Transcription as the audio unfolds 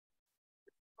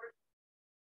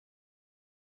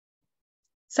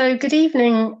So good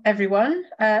evening, everyone.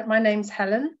 My name's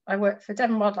Helen. I work for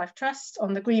Devon Wildlife Trust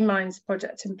on the Green Mines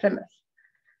project in Plymouth.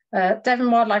 Devon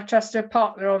Wildlife Trust are a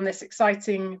partner on this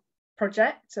exciting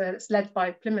project. It's led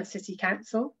by Plymouth City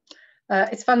Council.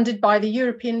 It's funded by the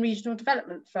European Regional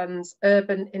Development Fund's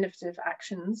Urban Innovative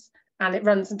Actions, and it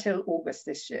runs until August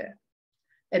this year.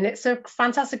 And it's a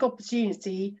fantastic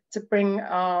opportunity to bring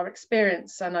our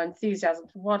experience and our enthusiasm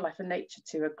for wildlife and nature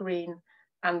to a green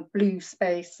and blue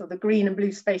space, or the green and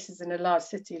blue spaces in a large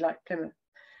city like Plymouth.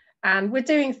 And we're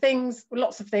doing things,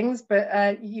 lots of things,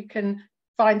 but you can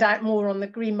find out more on the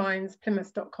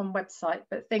greenminesplymouth.com website,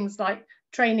 but things like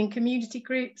training community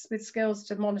groups with skills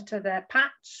to monitor their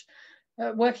patch,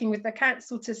 working with the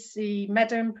council to see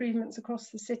meadow improvements across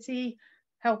the city,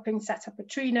 helping set up a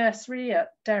tree nursery at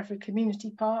Derriford Community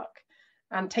Park,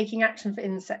 and taking action for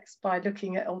insects by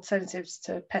looking at alternatives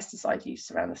to pesticide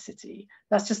use around the city.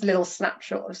 That's just a little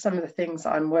snapshot of some of the things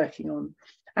I'm working on.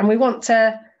 And we want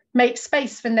to make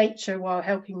space for nature while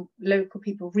helping local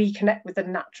people reconnect with the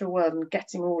natural world and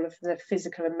getting all of the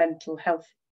physical and mental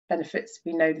health benefits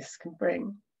we know this can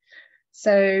bring.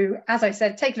 So as I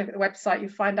said, take a look at the website, you'll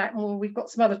find out more. We've got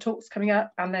some other talks coming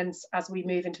up, and then as we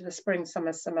move into the spring, some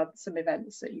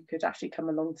events that you could actually come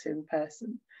along to in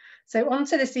person. So on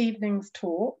to this evening's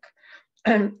talk.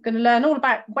 I'm going to learn all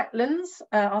about wetlands.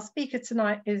 Our speaker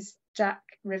tonight is Jack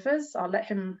Rivers. I'll let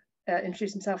him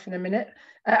introduce himself in a minute.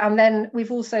 And then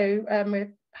we've also,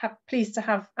 we're pleased to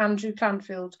have Andrew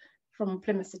Clanfield from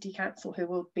Plymouth City Council, who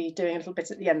will be doing a little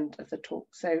bit at the end of the talk.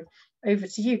 So over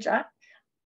to you, Jack.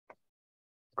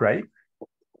 Great.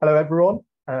 Hello, everyone.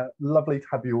 Lovely to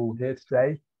have you all here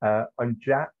today. I'm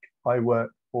Jack. I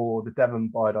work for the Devon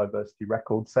Biodiversity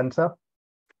Records Centre.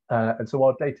 And so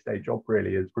our day-to-day job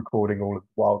really is recording all of the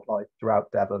wildlife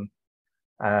throughout Devon.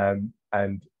 And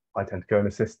I tend to go and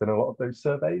assist in a lot of those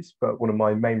surveys, but one of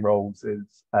my main roles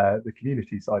is the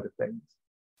community side of things.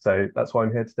 So that's why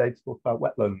I'm here today to talk about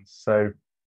wetlands. So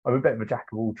I'm a bit of a jack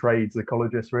of all trades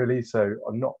ecologist, really. So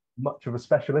I'm not much of a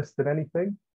specialist in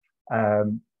anything.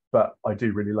 But I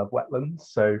do really love wetlands.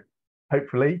 So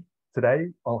hopefully today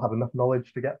I'll have enough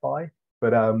knowledge to get by.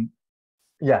 But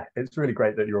yeah, it's really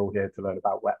great that you're all here to learn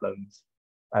about wetlands.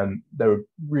 They're a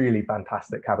really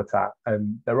fantastic habitat,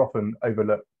 and they're often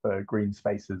overlooked for green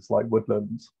spaces like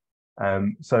woodlands.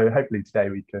 So hopefully today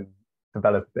we can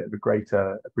develop a bit of a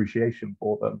greater appreciation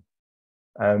for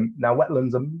them. Now,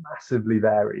 wetlands are massively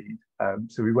varied,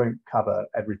 so we won't cover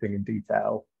everything in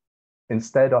detail.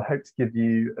 Instead, I hope to give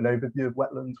you an overview of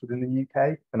wetlands within the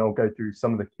UK, and I'll go through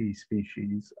some of the key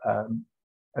species and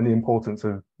the importance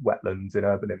of wetlands in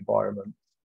urban environments.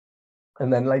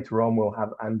 And then later on, we'll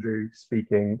have Andrew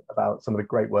speaking about some of the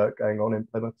great work going on in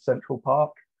Plymouth Central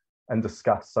Park and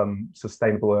discuss some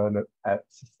sustainable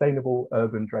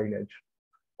urban drainage.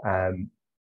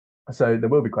 So there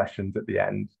will be questions at the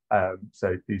end,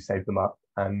 so do save them up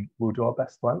and we'll do our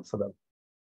best to answer them.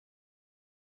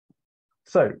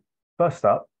 So, first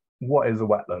up, what is a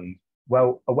wetland?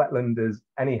 Well, a wetland is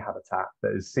any habitat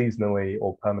that is seasonally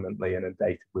or permanently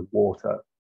inundated with water.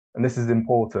 And this is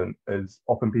important as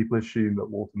often people assume that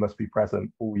water must be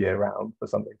present all year round for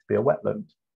something to be a wetland.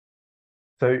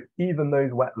 So even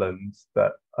those wetlands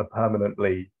that are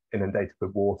permanently inundated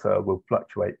with water will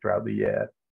fluctuate throughout the year.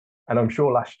 And I'm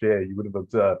sure last year you would have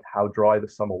observed how dry the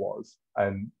summer was,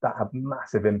 and that had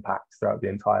massive impacts throughout the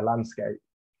entire landscape.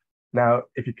 Now,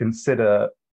 if you consider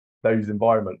those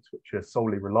environments which are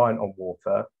solely reliant on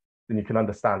water, then you can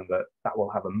understand that that will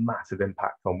have a massive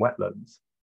impact on wetlands.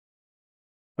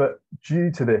 But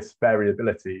due to this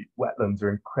variability, wetlands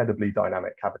are incredibly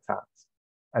dynamic habitats.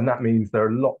 And that means there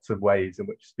are lots of ways in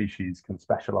which species can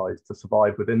specialize to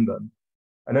survive within them.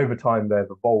 And over time, they've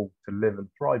evolved to live and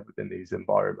thrive within these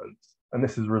environments. And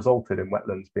this has resulted in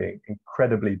wetlands being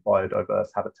incredibly biodiverse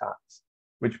habitats,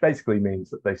 which basically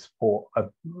means that they support a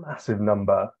massive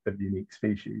number of unique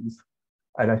species.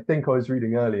 And I think I was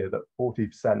reading earlier that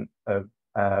 40% of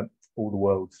all the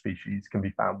world's species can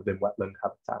be found within wetland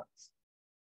habitats.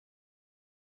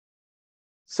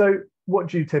 So what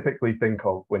do you typically think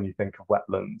of when you think of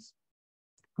wetlands?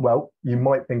 Well, you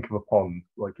might think of a pond,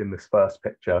 like in this first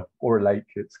picture, or a lake.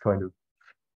 It's kind of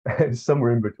it's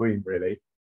somewhere in between, really.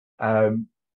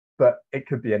 But it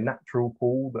could be a natural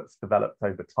pool that's developed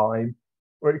over time,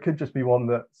 or it could just be one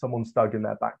that someone's dug in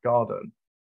their back garden.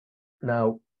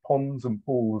 Now, ponds and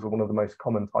pools are one of the most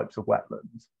common types of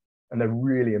wetlands, and they're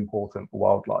really important for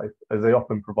wildlife as they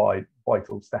often provide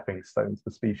vital stepping stones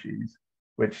for species,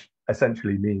 which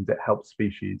essentially means it helps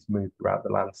species move throughout the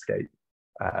landscape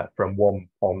from one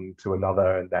pond to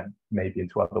another and then maybe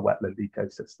into other wetland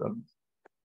ecosystems.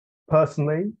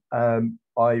 Personally,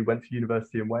 I went to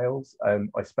university in Wales and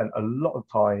I spent a lot of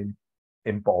time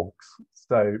in bogs.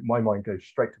 So my mind goes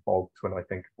straight to bogs when I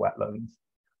think of wetlands.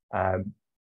 Um,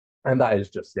 and that is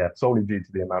just, yeah, solely due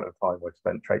to the amount of time I've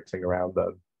spent traipsing around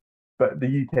them. But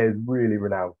the UK is really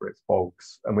renowned for its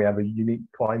bogs, and we have a unique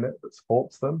climate that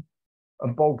supports them.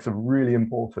 And bogs are really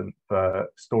important for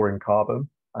storing carbon,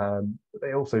 but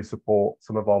they also support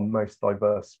some of our most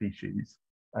diverse species,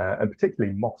 and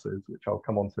particularly mosses, which I'll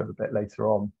come on to a bit later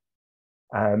on.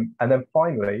 And then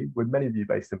finally, with many of you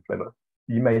based in Plymouth,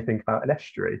 you may think about an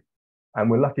estuary. And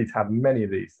we're lucky to have many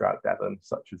of these throughout Devon,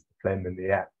 such as the Plym and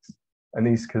the Exe. And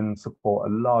these can support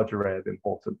a large array of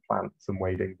important plants and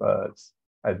wading birds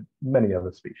and many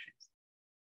other species.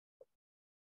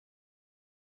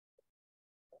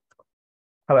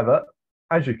 However,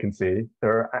 as you can see,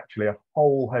 there are actually a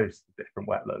whole host of different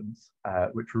wetlands,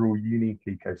 which are all unique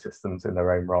ecosystems in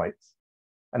their own rights,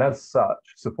 and as such,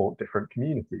 support different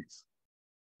communities.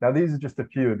 Now, these are just a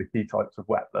few of the key types of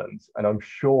wetlands, and I'm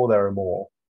sure there are more,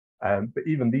 but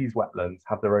even these wetlands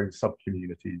have their own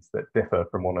sub-communities that differ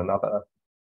from one another.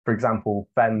 For example,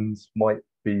 fens might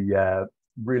be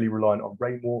really reliant on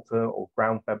rainwater or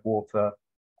ground-fed water.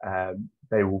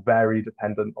 They will vary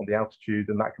dependent on the altitude,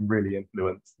 and that can really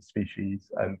influence the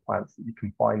species and plants that you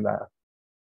can find there.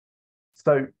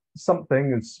 So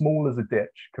something as small as a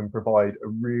ditch can provide a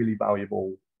really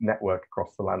valuable network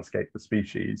across the landscape for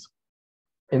species.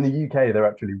 In the UK, they're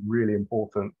actually really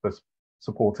important for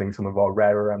supporting some of our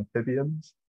rarer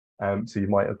amphibians. So you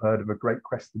might have heard of a great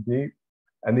crested newt,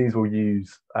 and these will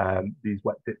use these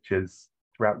wet ditches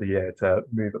throughout the year to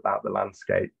move about the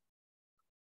landscape.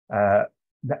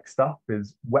 Next up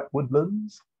is wet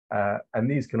woodlands, and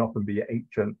these can often be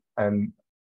ancient, and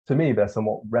to me, they're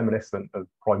somewhat reminiscent of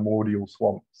primordial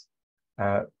swamps,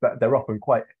 but they're often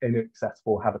quite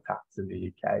inaccessible habitats in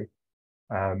the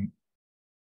UK.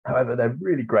 However, they're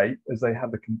really great as they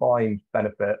have the combined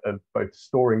benefit of both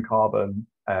storing carbon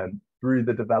through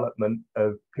the development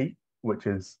of peat, which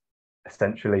is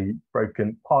essentially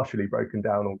partially broken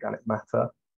down organic matter,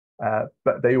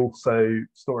 but they also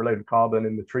store a load of carbon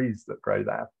in the trees that grow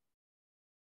there.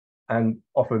 And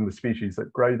often the species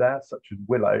that grow there, such as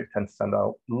willow, tend to send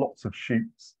out lots of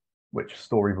shoots, which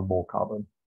store even more carbon.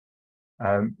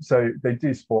 So they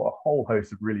do support a whole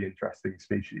host of really interesting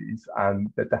species, and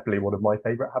they're definitely one of my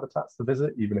favorite habitats to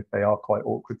visit, even if they are quite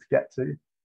awkward to get to.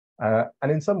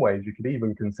 And in some ways, you could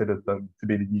even consider them to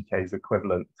be the UK's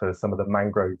equivalent to some of the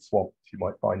mangrove swamps you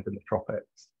might find in the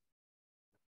tropics.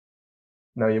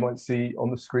 Now, you might see on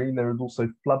the screen, there is also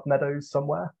flood meadows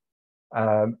somewhere.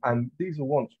 And these were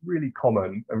once really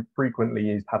common and frequently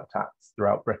used habitats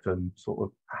throughout Britain, sort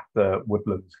of after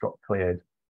woodlands got cleared.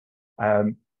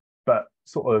 But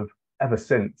sort of ever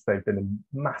since, they've been in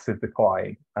massive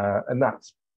decline, and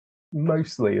that's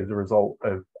mostly as a result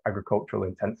of agricultural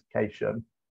intensification,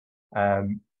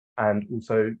 and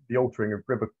also the altering of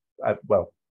river,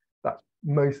 well, that's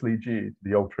mostly due to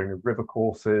the altering of river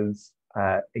courses,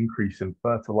 increase in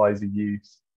fertilizer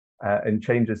use, and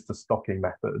changes to stocking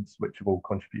methods, which have all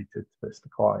contributed to this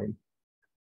decline.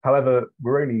 However,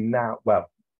 we're only now,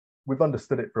 well, we've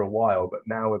understood it for a while, but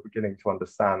now we're beginning to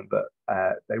understand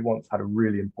that they once had a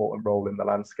really important role in the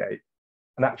landscape.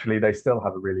 And actually, they still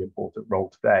have a really important role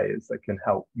today, as they can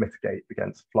help mitigate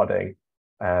against flooding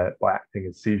by acting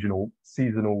as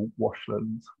seasonal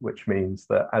washlands, which means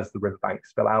that as the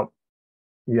riverbanks spill out,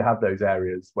 you have those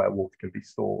areas where water can be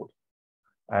stored.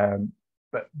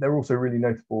 But they're also really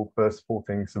notable for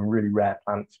supporting some really rare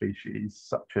plant species,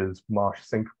 such as marsh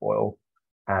cinquefoil,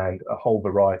 and a whole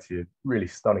variety of really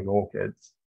stunning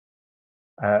orchids.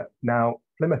 Now,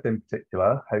 Plymouth in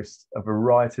particular hosts a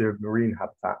variety of marine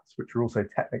habitats, which are also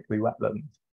technically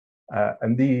wetlands.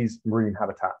 And these marine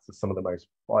habitats are some of the most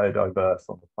biodiverse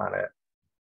on the planet.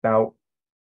 Now,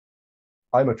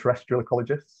 I'm a terrestrial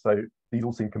ecologist, so these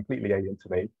all seem completely alien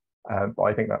to me, but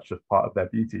I think that's just part of their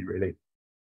beauty, really.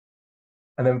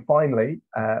 And then finally,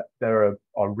 there are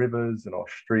our rivers and our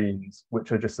streams,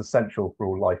 which are just essential for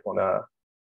all life on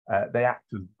Earth. They act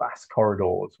as vast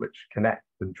corridors which connect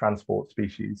and transport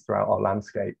species throughout our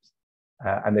landscapes,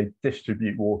 and they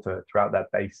distribute water throughout their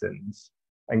basins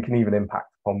and can even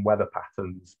impact upon weather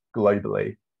patterns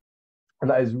globally. And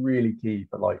that is really key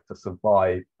for life to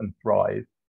survive and thrive.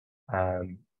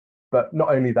 But not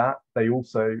only that, they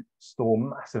also store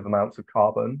massive amounts of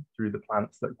carbon through the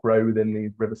plants that grow within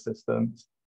these river systems,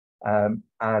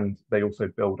 and they also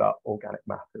build up organic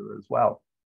matter as well.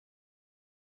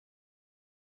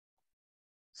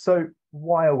 So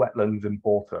why are wetlands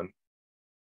important?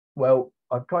 Well,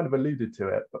 I've kind of alluded to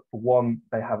it, but for one,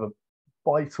 they have a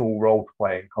vital role to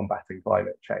play in combating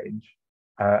climate change.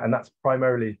 And that's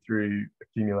primarily through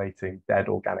accumulating dead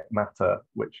organic matter,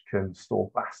 which can store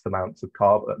vast amounts of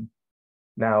carbon.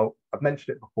 Now, I've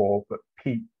mentioned it before, but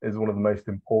peat is one of the most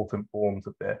important forms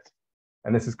of this.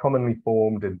 And this is commonly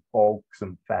formed in bogs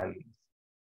and fens.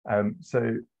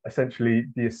 So essentially,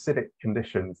 the acidic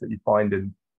conditions that you find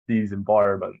in these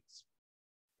environments,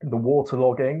 the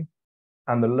waterlogging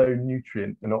and the low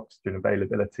nutrient and oxygen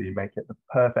availability make it the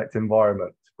perfect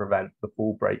environment to prevent the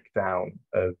full breakdown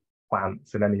of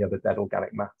plants and any other dead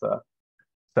organic matter.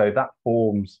 So that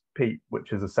forms peat,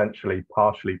 which is essentially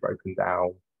partially broken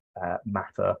down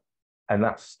matter, and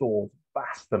that stores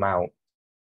vast amounts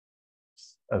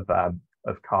of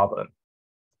carbon.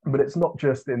 But it's not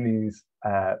just in these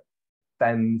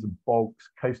fens and bogs.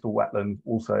 Coastal wetlands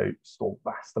also store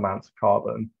vast amounts of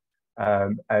carbon.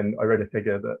 And I read a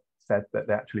figure that said that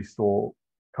they actually store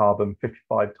carbon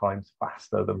 55 times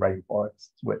faster than rainforests,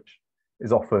 which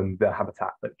is often the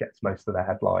habitat that gets most of their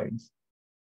headlines.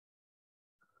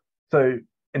 So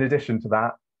in addition to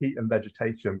that, peat and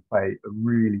vegetation play a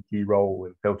really key role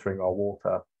in filtering our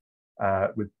water,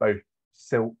 with both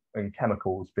silt and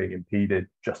chemicals being impeded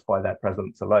just by their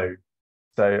presence alone.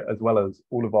 So as well as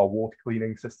all of our water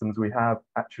cleaning systems we have,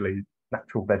 actually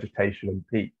natural vegetation and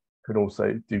peat can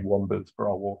also do wonders for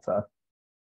our water.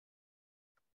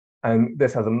 And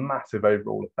this has a massive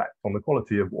overall effect on the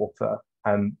quality of water,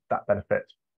 and that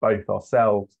benefits both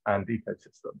ourselves and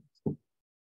ecosystems.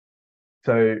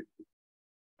 So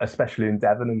especially in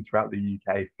Devon and throughout the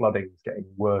UK, flooding is getting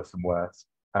worse and worse,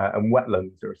 and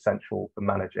wetlands are essential for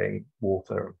managing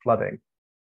water and flooding.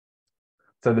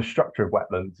 So the structure of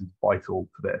wetlands is vital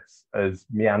to this, as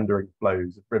meandering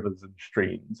flows of rivers and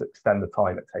streams extend the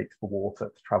time it takes for water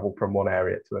to travel from one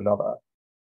area to another.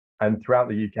 And throughout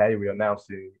the UK, we are now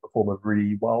seeing a form of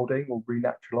rewilding or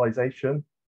renaturalization,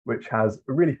 which has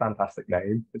a really fantastic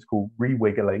name. It's called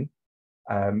rewiggling,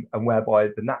 and whereby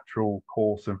the natural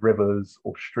course of rivers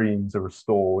or streams are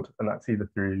restored, and that's either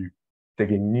through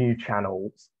digging new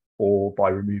channels or by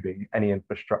removing any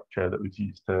infrastructure that was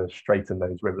used to straighten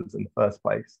those rivers in the first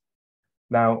place.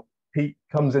 Now, peat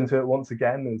comes into it once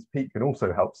again, as peat can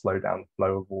also help slow down the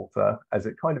flow of water, as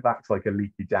it kind of acts like a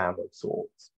leaky dam of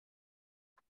sorts.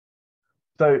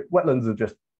 So wetlands are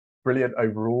just brilliant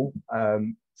overall.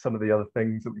 Some of the other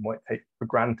things that we might take for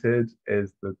granted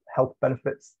is the health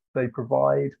benefits they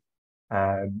provide.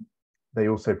 They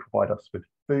also provide us with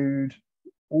food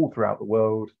all throughout the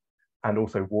world, and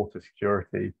also water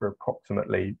security for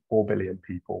approximately 4 billion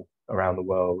people around the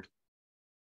world.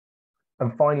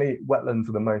 And finally, wetlands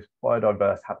are the most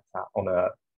biodiverse habitat on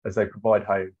Earth, as they provide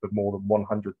home for more than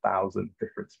 100,000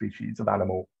 different species of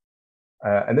animal.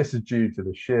 And this is due to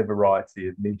the sheer variety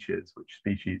of niches which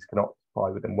species can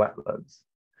occupy within wetlands.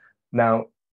 Now,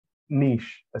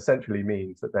 niche essentially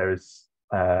means that there is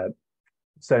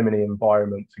so many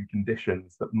environments and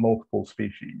conditions that multiple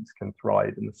species can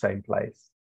thrive in the same place,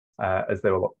 as they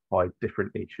will occupy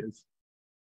different niches.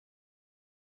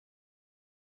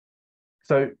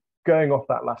 So going off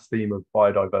that last theme of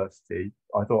biodiversity,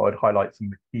 I thought I'd highlight some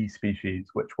of the key species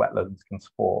which wetlands can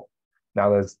support. Now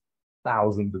there's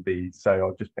thousands of these, so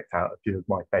I've just picked out a few of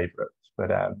my favorites. But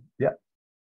yeah,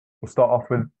 we'll start off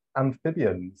with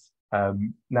amphibians.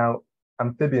 Now,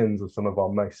 amphibians are some of our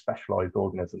most specialized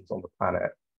organisms on the planet,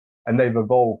 and they've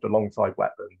evolved alongside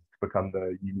wetlands to become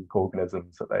the unique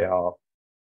organisms that they are.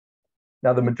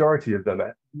 Now, the majority of them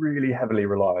are really heavily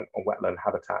reliant on wetland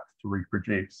habitats to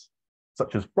reproduce,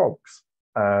 such as frogs,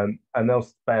 and they'll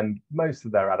spend most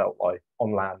of their adult life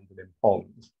on land and in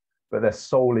ponds, but they're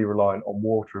solely reliant on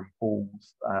water and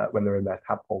pools when they're in their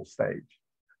tadpole stage.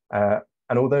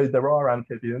 And although there are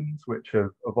amphibians which have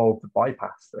evolved to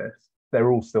bypass this,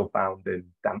 they're all still found in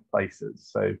damp places.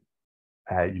 So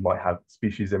you might have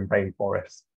species in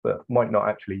rainforests that might not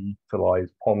actually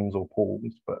utilize ponds or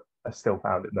pools, but are still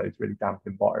found in those really damp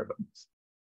environments.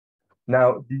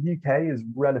 Now, the UK is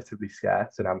relatively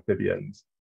scarce in amphibians,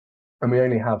 and we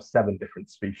only have 7 different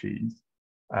species.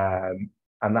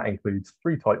 And that includes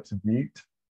 3 types of newt,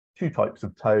 2 types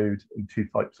of toad, and 2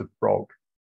 types of frog.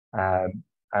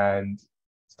 And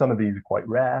some of these are quite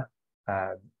rare,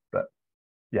 but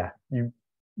yeah, you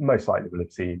most likely will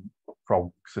have seen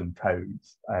frogs and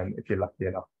toads, and if you're lucky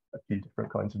enough, a few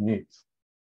different kinds of newts.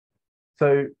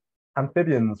 So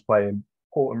amphibians play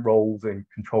important roles in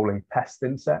controlling pest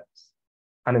insects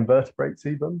and invertebrates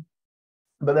even,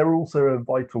 but they're also a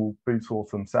vital food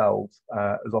source themselves,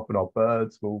 as often our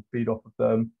birds will feed off of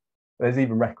them. There's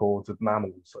even records of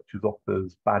mammals such as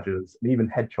otters, badgers, and even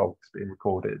hedgehogs being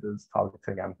recorded as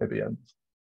targeting amphibians.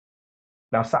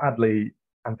 Now, sadly,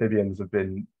 amphibians have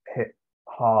been hit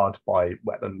hard by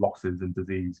wetland losses and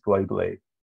disease globally.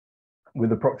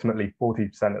 with approximately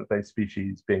 40% of those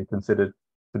species being considered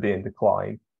to be in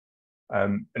decline.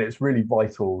 And it's really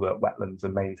vital that wetlands are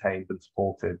maintained and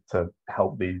supported to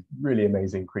help these really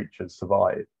amazing creatures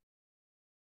survive.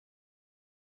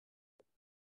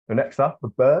 The next up are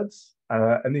birds,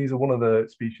 and these are one of the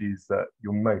species that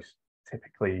you'll most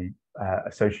typically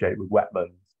associate with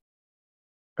wetlands.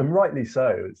 And rightly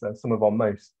so, as they're some of our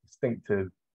most distinctive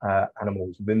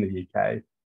animals within the UK,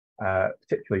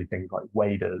 particularly things like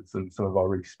waders and some of our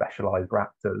really specialised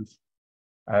raptors.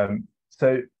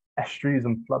 So estuaries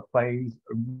and floodplains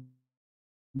are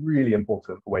really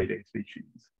important for wading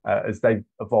species, as they've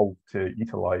evolved to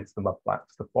utilise the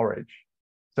mudflats to forage.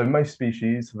 So most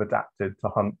species have adapted to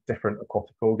hunt different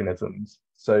aquatic organisms.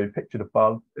 So pictured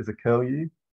above is a curlew,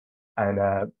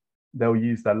 and they'll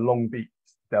use their long beaks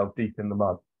to delve deep in the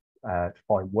mud to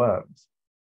find worms.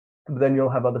 But then you'll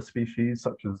have other species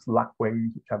such as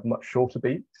lapwings, which have much shorter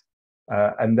beaks,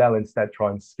 and they'll instead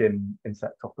try and skim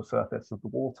insects off the surface of the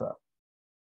water.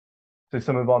 So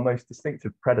some of our most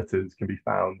distinctive predators can be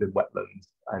found in wetlands,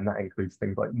 and that includes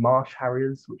things like marsh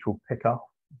harriers, which will pick up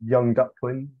young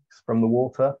ducklings from the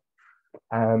water,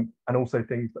 and also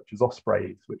things such as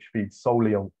ospreys, which feed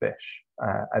solely on fish,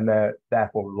 and they're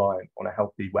therefore reliant on a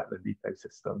healthy wetland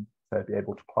ecosystem to be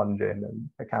able to plunge in and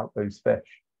pick out those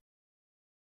fish.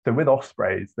 So with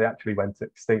ospreys, they actually went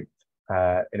extinct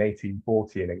in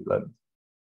 1840 in England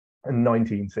and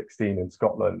 1916 in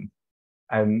Scotland.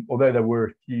 And although there were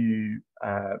a few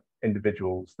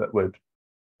individuals that would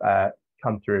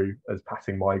come through as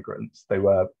passing migrants, they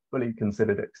were fully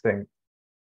considered extinct.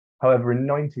 However, in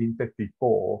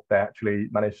 1954, they actually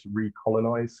managed to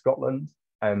recolonize Scotland,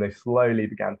 and they slowly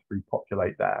began to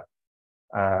repopulate there.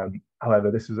 However,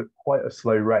 this was at quite a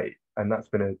slow rate, and that's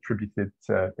been attributed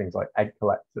to things like egg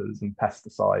collectors and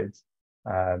pesticides,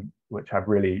 which have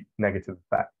really negative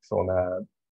effects on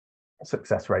a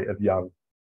success rate of young.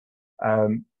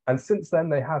 And since then,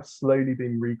 they have slowly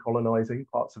been recolonizing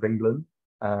parts of England,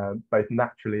 both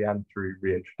naturally and through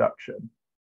reintroduction.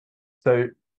 So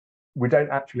we don't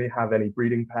actually have any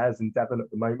breeding pairs in Devon at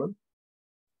the moment,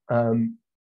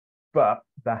 but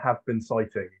there have been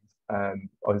sightings. I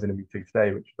was in a meeting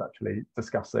today, which was actually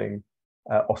discussing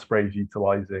ospreys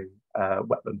utilising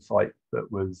wetland site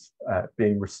that was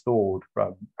being restored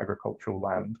from agricultural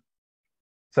land.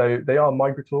 So they are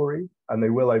migratory and they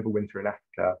will overwinter in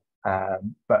Africa,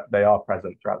 but they are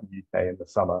present throughout the UK in the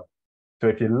summer. So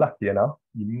if you're lucky enough,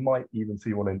 you might even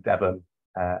see one in Devon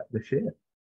this year.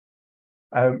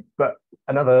 But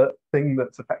another thing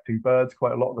that's affecting birds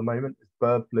quite a lot at the moment is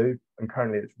bird flu, and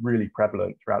currently it's really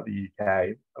prevalent throughout the UK,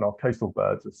 and our coastal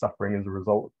birds are suffering as a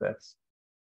result of this.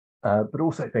 But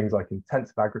also things like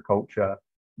intensive agriculture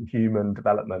and human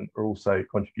development are also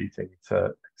contributing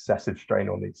to excessive strain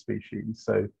on these species.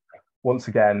 So once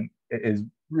again, it is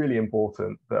really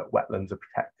important that wetlands are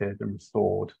protected and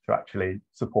restored to actually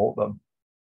support them.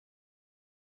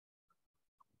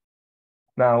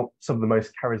 Now, some of the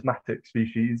most charismatic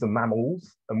species are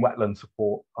mammals, and wetlands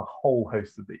support a whole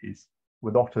host of these,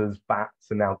 with otters, bats,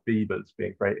 and now beavers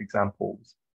being great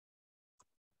examples.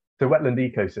 So wetland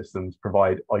ecosystems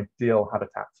provide ideal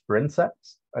habitats for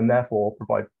insects, and therefore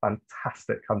provide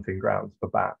fantastic hunting grounds for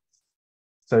bats.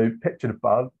 So pictured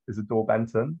above is a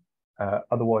Dorbenton,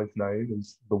 otherwise known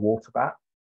as the water bat.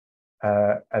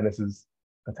 And this is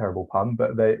a terrible pun,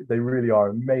 but they really are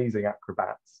amazing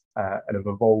acrobats and have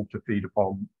evolved to feed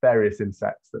upon various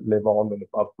insects that live on and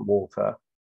above the water.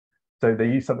 So they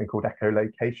use something called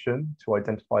echolocation to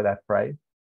identify their prey,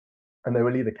 and they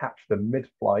will either catch them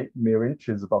mid-flight, mere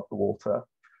inches above the water,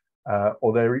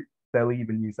 or they'll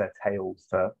even use their tails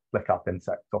to flick up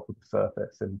insects off of the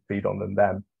surface and feed on them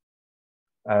then.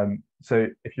 So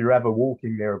if you're ever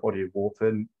walking near a body of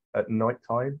water at night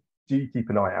time, do keep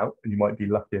an eye out, and you might be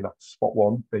lucky enough to spot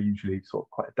one. They're usually sort of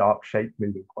quite a dark shape,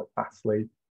 moving quite fastly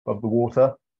above the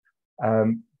water.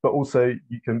 But also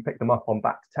you can pick them up on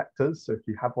bat detectors. So if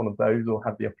you have one of those or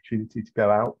have the opportunity to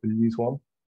go out and use one,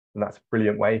 then that's a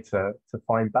brilliant way to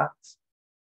find bats.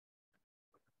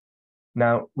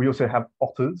 Now, we also have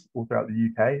otters all throughout the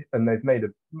UK, and they've made a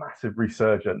massive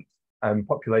resurgence, and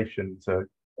populations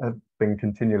have been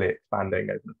continually expanding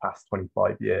over the past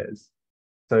 25 years.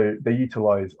 So they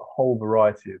utilise a whole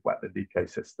variety of wetland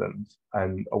ecosystems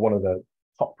and are one of the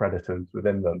top predators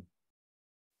within them.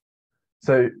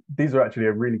 So these are actually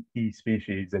a really key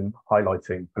species in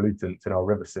highlighting pollutants in our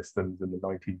river systems in the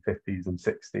 1950s and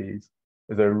 60s,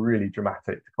 as there are really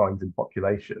dramatic declines in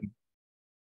population.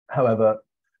 However,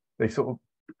 they sort of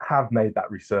have made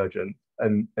that resurgence,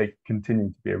 and they continue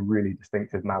to be a really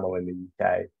distinctive mammal in the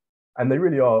UK. And they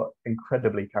really are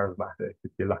incredibly charismatic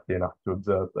if you're lucky enough to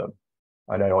observe them.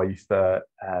 I know I used to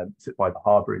sit by the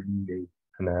harbour at uni,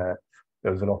 and there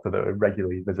was an author that would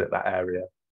regularly visit that area.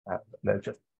 They're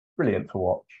just brilliant to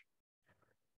watch.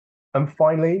 And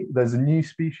finally, there's a new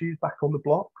species back on the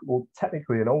block, or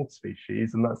technically an old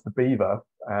species, and that's the beaver.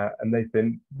 And they've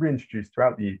been reintroduced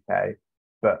throughout the UK,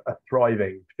 but are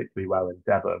thriving particularly well in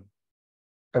Devon.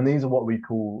 And these are what we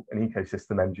call an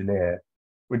ecosystem engineer,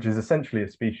 which is essentially a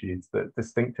species that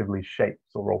distinctively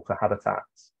shapes or alter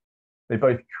habitats. They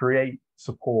both create,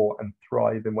 support, and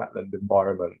thrive in wetland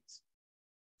environments.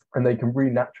 And they can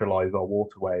renaturalize our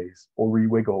waterways, or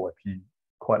rewiggle if you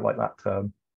quite like that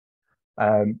term.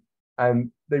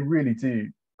 And they really do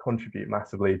contribute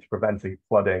massively to preventing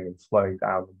flooding and slowing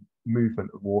down the movement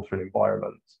of water in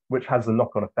environments, which has the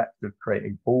knock-on effect of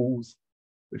creating pools,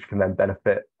 which can then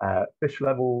benefit fish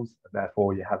levels, and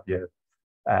therefore you have your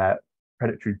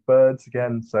predatory birds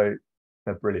again, so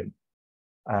they're brilliant.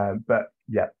 But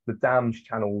yeah, the dams,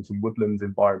 channels, and woodlands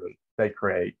environment they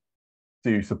create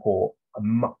do support a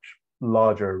much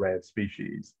larger array of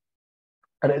species.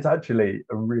 And it's actually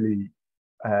a really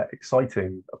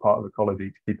exciting part of ecology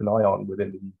to keep an eye on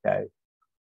within the UK.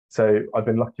 So I've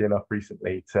been lucky enough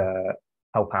recently to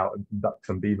help out and conduct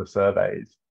some beaver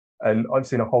surveys. And I've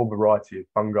seen a whole variety of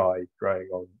fungi growing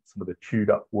on some of the chewed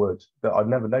up wood that I've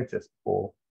never noticed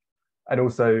before. And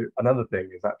also another thing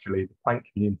is actually the plant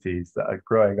communities that are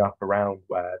growing up around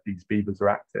where these beavers are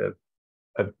active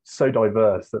are so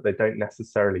diverse that they don't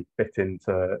necessarily fit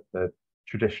into the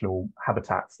traditional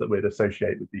habitats that we'd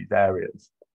associate with these areas.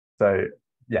 So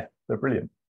yeah, they're brilliant.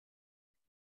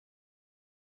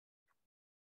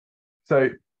 So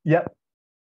yeah,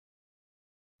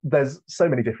 there's so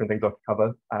many different things I could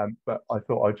cover, but I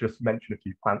thought I'd just mention a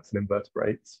few plants and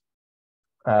invertebrates.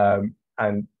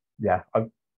 And yeah, I've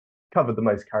covered the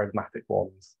most charismatic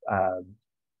ones.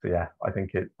 So yeah, I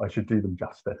think I should do them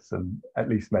justice and at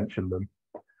least mention them.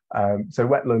 So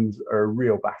wetlands are a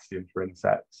real bastion for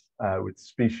insects, with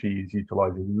species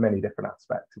utilising many different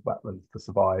aspects of wetlands to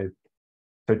survive.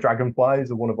 So dragonflies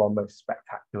are one of our most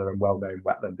spectacular and well-known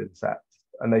wetland insects,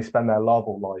 and they spend their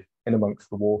larval life in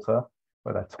amongst the water,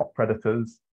 where they're top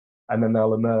predators, and then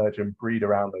they'll emerge and breed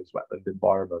around those wetland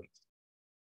environments.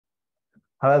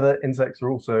 However, insects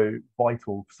are also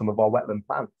vital for some of our wetland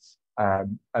plants,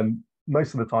 and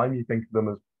most of the time you think of them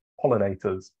as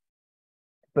pollinators,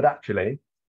 but actually,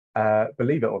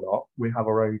 believe it or not, we have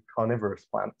our own carnivorous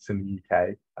plants in the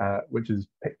UK, which is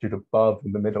pictured above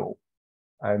in the middle.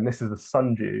 And this is the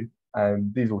sundew,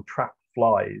 and these will trap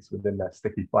flies within their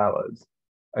sticky flowers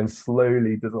and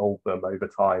slowly dissolve them over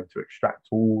time to extract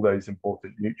all those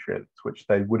important nutrients, which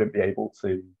they wouldn't be able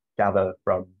to gather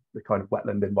from the kind of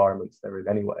wetland environments they're in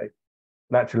anyway.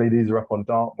 And actually, these are up on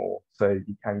Dartmoor, so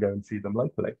you can go and see them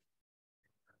locally.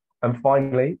 And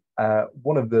finally,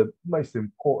 one of the most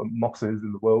important mosses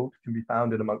in the world can be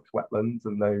found in amongst wetlands,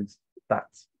 and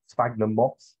that's sphagnum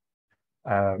moss.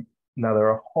 Now, there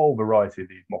are a whole variety of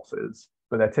these mosses,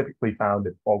 but they're typically found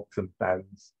in bogs and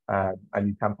fens, and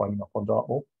you can find them up on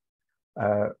Dartmoor.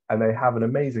 And they have an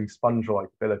amazing sponge-like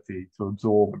ability to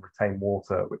absorb and retain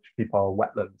water, which keep our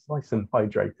wetlands nice and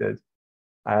hydrated.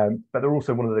 But they're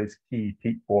also one of those key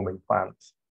peat-forming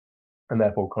plants, and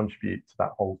therefore contribute to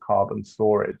that whole carbon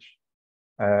storage.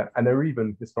 And they're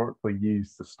even historically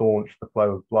used to staunch the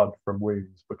flow of blood from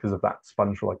wounds because of that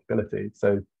sponge-like ability.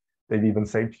 So they've even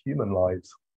saved human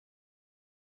lives.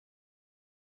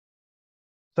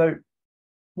 So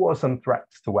what are some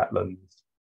threats to wetlands?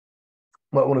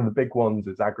 Well, one of the big ones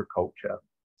is agriculture.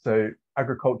 So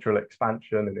agricultural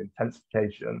expansion and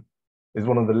intensification is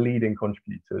one of the leading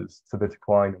contributors to the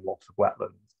decline and loss of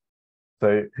wetlands.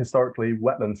 So historically,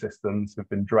 wetland systems have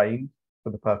been drained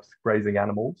for the purpose of grazing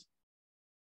animals.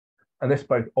 And this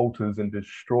both alters and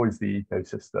destroys the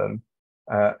ecosystem,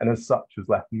 and as such has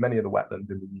left many of the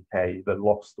wetlands in the UK either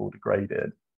lost or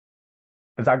degraded.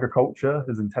 As agriculture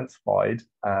has intensified,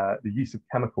 the use of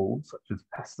chemicals such as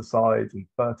pesticides and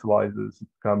fertilizers have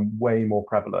become way more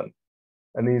prevalent.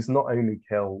 And these not only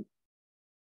kill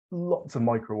lots of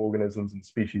microorganisms and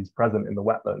species present in the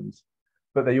wetlands,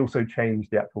 but they also change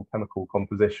the actual chemical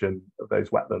composition of those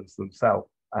wetlands themselves,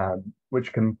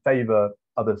 which can favor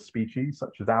other species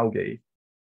such as algae.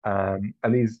 And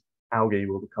these algae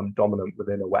will become dominant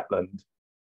within a wetland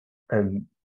and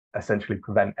essentially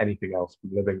prevent anything else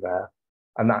from living there.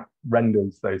 And that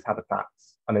renders those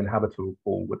habitats uninhabitable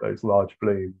with those large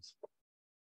blooms.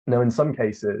 Now, in some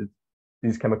cases,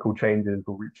 these chemical changes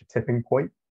will reach a tipping point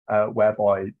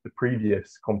whereby the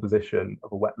previous composition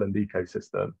of a wetland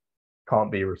ecosystem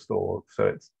can't be restored, so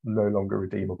it's no longer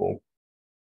redeemable.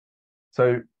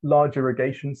 So large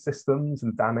irrigation systems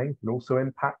and damming can also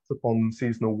impact upon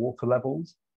seasonal water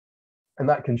levels. And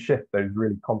that can shift those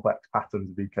really complex patterns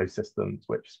of ecosystems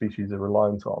which species are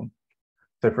reliant on.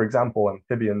 So for example,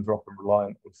 amphibians are often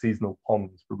reliant on seasonal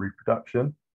ponds for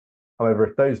reproduction. However,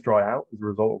 if those dry out as a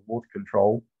result of water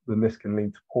control, then this can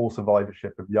lead to poor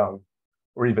survivorship of young,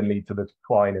 or even lead to the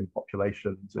decline in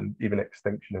populations and even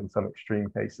extinction in some extreme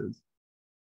cases.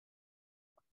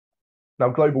 Now,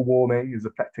 global warming is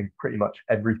affecting pretty much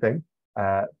everything,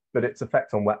 but its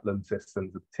effect on wetland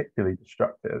systems are particularly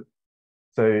destructive.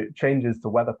 So changes to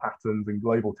weather patterns and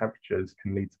global temperatures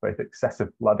can lead to both excessive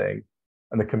flooding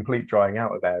and the complete drying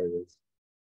out of areas.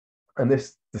 And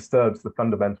this disturbs the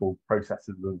fundamental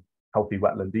processes of healthy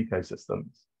wetland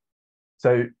ecosystems.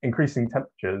 So increasing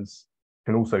temperatures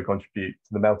can also contribute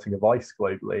to the melting of ice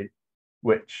globally,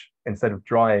 which instead of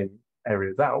drying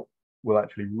areas out, will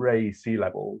actually raise sea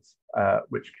levels,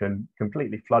 which can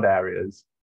completely flood areas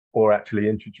or actually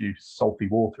introduce salty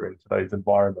water into those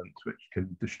environments, which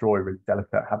can destroy really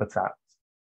delicate habitats.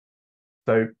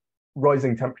 So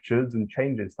rising temperatures and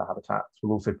changes to habitats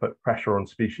will also put pressure on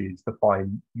species to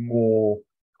find more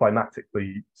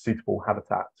climatically suitable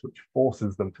habitats, which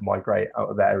forces them to migrate out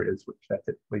of areas which they're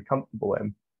typically comfortable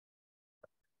in.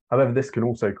 However, this can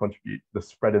also contribute to the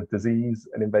spread of disease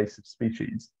and invasive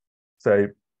species. So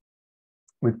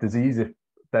with disease, if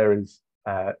there is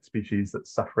a species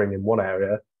that's suffering in one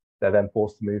area, they're then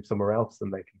forced to move somewhere else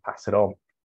and they can pass it on.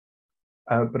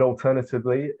 But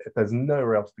alternatively, if there's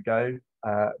nowhere else to go,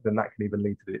 then that can even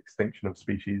lead to the extinction of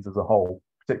species as a whole,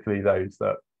 particularly those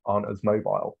that aren't as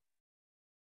mobile.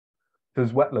 So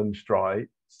as wetlands dry,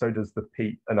 so does the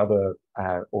peat and other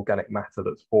organic matter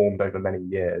that's formed over many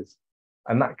years.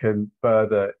 And that can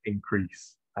further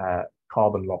increase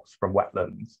carbon loss from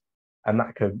wetlands. And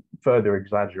that can further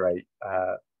exaggerate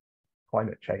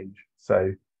climate change.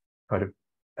 So kind of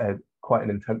quite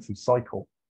an intensive cycle.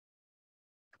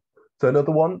 So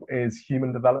another one is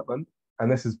human development.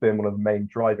 And this has been one of the main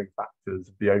driving factors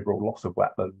of the overall loss of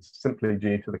wetlands, simply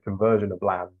due to the conversion of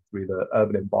land to either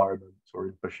urban environments or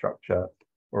infrastructure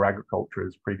or agriculture,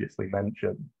 as previously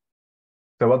mentioned.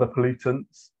 So other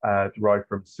pollutants derived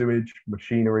from sewage,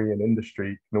 machinery, and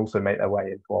industry can also make their way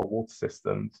into our water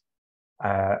systems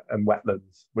and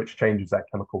wetlands, which changes their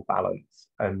chemical balance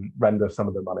and render some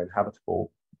of them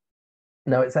uninhabitable.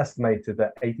 Now, it's estimated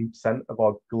that 80% of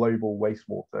our global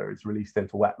wastewater is released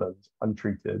into wetlands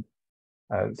untreated.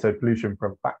 So pollution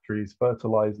from factories,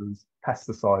 fertilizers,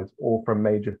 pesticides, or from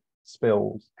major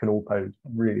spills can all pose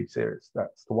really serious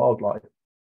threats to wildlife.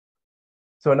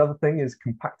 So another thing is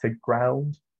compacted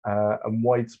ground and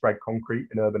widespread concrete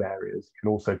in urban areas can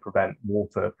also prevent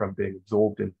water from being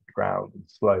absorbed into the ground and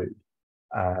slowed,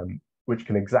 which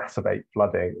can exacerbate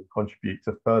flooding and contribute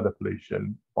to further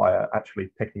pollution by actually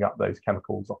picking up those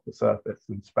chemicals off the surface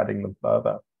and spreading them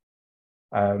further.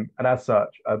 And as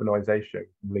such, urbanization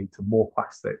can lead to more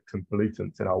plastics and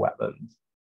pollutants in our wetlands.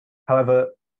 However,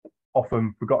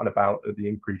 often forgotten about are the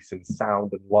increase in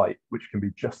sound and light, which can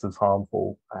be just as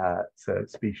harmful to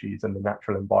species and the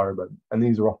natural environment, and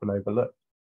these are often overlooked.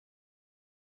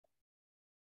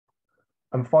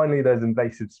 And finally, there's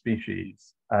invasive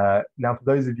species. Now, for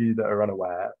those of you that are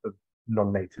unaware of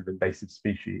non-native invasive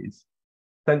species,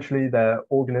 essentially they're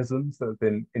organisms that have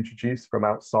been introduced from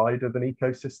outside of an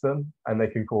ecosystem, and they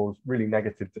can cause really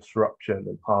negative disruption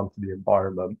and harm to the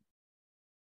environment.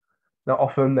 Now,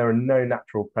 often there are no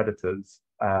natural predators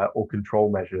or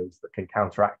control measures that can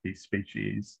counteract these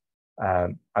species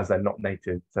as they're not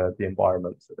native to the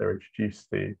environments that they're introduced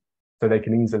to, so they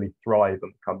can easily thrive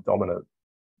and become dominant.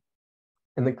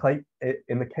 In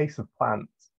the case of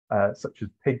plants, such as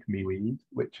pygmy-weed,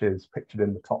 which is pictured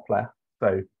in the top left,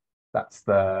 so that's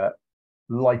the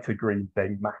lighter green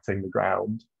thing matting the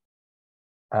ground,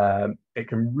 it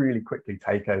can really quickly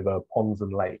take over ponds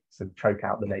and lakes and choke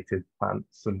out the native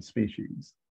plants and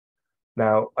species.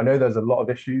 Now, I know there's a lot of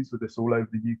issues with this all over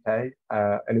the UK,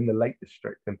 and in the Lake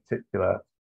District in particular,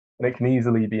 and it can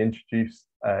easily be introduced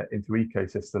into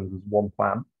ecosystems as one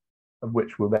plant, of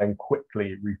which will then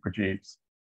quickly reproduce.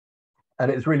 And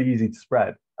it's really easy to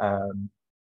spread.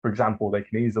 For example, they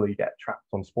can easily get trapped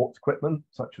on sports equipment,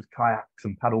 such as kayaks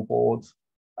and paddle boards.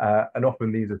 And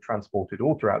often these are transported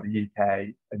all throughout the UK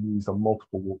and used on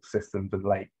multiple water systems and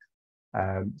lakes.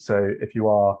 So if you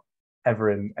are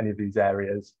ever in any of these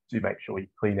areas, do make sure you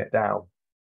clean it down.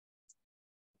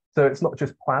 So it's not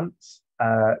just plants,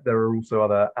 there are also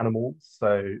other animals.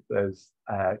 So there's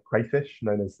crayfish,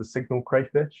 known as the signal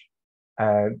crayfish.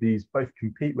 These both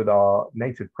compete with our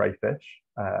native crayfish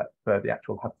for the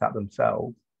actual habitat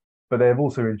themselves, but they have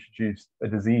also introduced a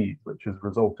disease which has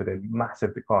resulted in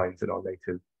massive declines in our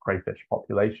native crayfish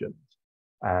populations.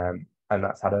 And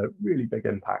that's had a really big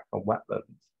impact on wetlands.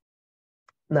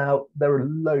 Now, there are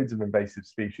loads of invasive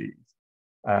species.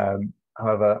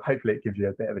 However, hopefully it gives you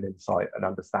a bit of an insight and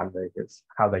understanding as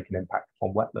how they can impact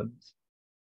upon wetlands.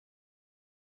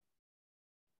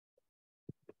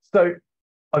 So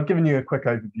I've given you a quick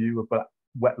overview of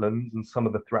wetlands and some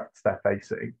of the threats they're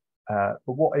facing. But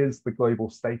what is the global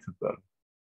state of them?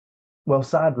 Well,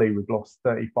 sadly, we've lost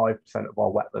 35% of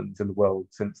our wetlands in the world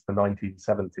since the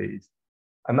 1970s,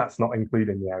 and that's not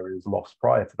including the areas lost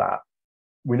prior to that.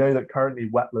 We know that currently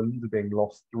wetlands are being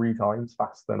lost 3 times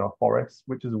faster than our forests,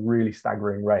 which is a really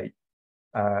staggering rate.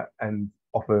 And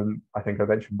often, I think I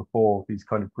mentioned before, these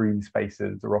kind of green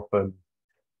spaces are often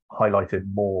highlighted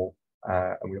more,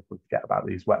 and we often forget about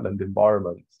these wetland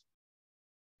environments.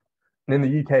 And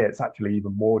in the UK, it's actually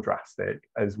even more drastic,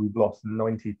 as we've lost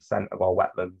 90% of our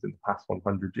wetlands in the past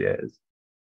 100 years.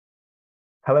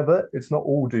 However, it's not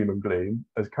all doom and gloom,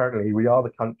 as currently we are the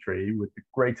country with the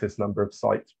greatest number of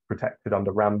sites protected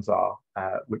under Ramsar,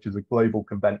 which is a global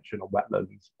convention on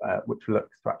wetlands, which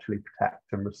looks to actually protect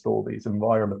and restore these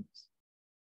environments.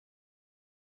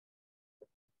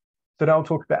 So now I'll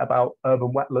talk a bit about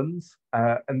urban wetlands,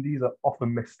 and these are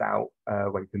often missed out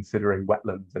when considering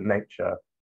wetlands and nature.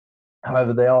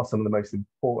 However, they are some of the most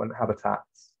important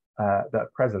habitats that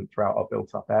are present throughout our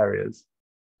built-up areas.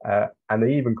 And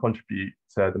they even contribute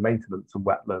to the maintenance of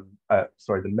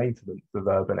the maintenance of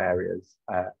urban areas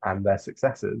and their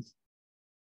successors.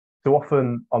 So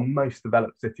often our most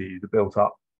developed cities are built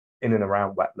up in and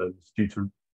around wetlands due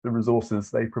to the resources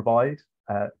they provide,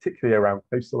 particularly around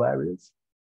coastal areas,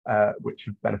 which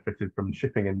have benefited from the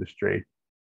shipping industry.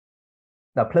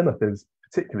 Now, Plymouth is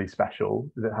particularly special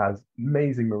because it has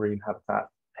amazing marine habitat,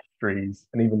 estuaries,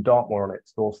 and even Dartmoor on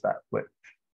its doorstep, which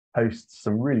hosts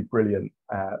some really brilliant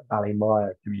Valley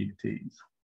Mire communities.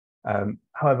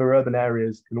 However, urban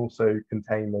areas can also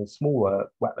contain those smaller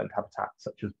wetland habitats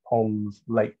such as ponds,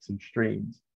 lakes, and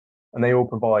streams, and they all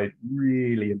provide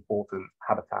really important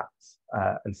habitats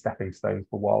and stepping stones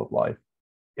for wildlife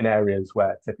in areas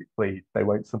where typically they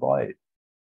won't survive.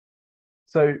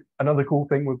 So another cool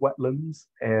thing with wetlands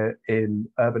in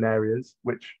urban areas,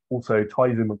 which also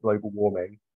ties in with global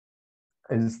warming,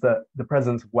 is that the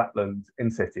presence of wetlands in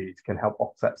cities can help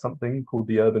offset something called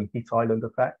the urban heat island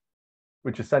effect,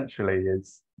 which essentially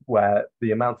is where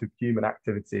the amount of human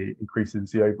activity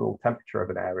increases the overall temperature of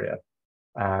an area.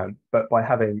 But by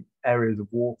having areas of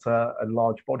water and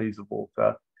large bodies of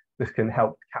water, this can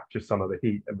help capture some of the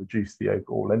heat and reduce the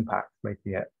overall impact,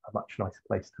 making it a much nicer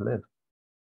place to live.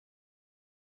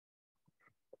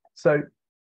 So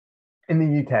in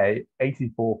the UK,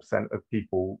 84% of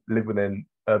people live within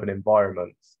urban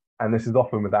environments, and this is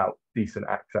often without decent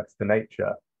access to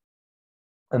nature.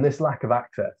 And this lack of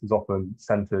access is often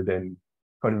centered in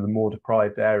kind of the more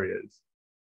deprived areas.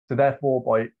 So therefore,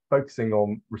 by focusing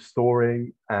on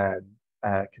restoring and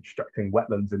constructing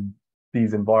wetlands in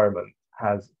these environments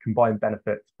has combined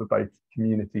benefits for both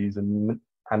communities and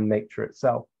nature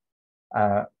itself.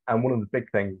 And one of the big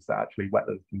things that actually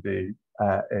wetlands can do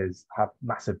is have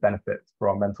massive benefits for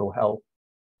our mental health.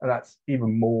 And that's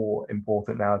even more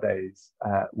important nowadays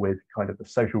with kind of the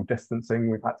social distancing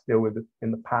we've had to deal with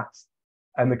in the past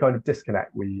and the kind of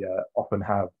disconnect we often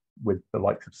have with the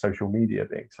likes of social media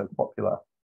being so popular.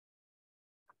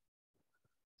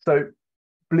 So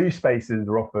blue spaces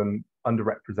are often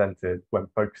underrepresented when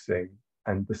focusing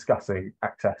and discussing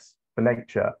access for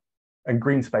nature, and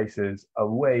green spaces are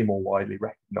way more widely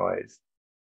recognized.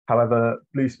 However,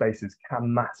 blue spaces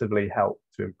can massively help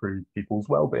to improve people's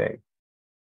well-being.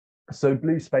 So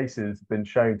blue spaces have been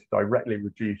shown to directly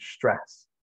reduce stress,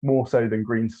 more so than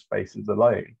green spaces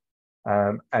alone.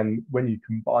 And when you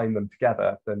combine them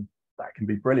together, then that can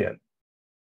be brilliant.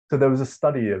 So there was a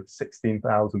study of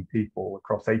 16,000 people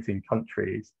across 18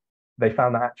 countries. They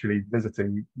found that actually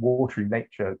visiting watery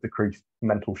nature decreased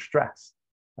mental stress.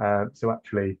 So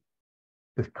actually,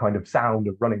 the kind of sound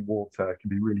of running water can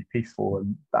be really peaceful,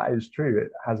 and that is true.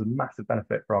 It has a massive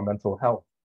benefit for our mental health.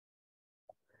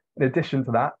 In addition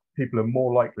to that, people are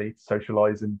more likely to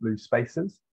socialize in blue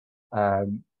spaces,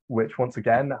 which once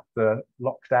again, after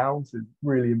lockdowns, is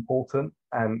really important.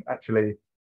 And actually,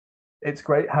 it's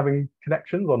great having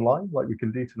connections online like we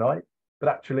can do tonight, but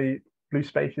actually blue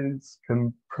spaces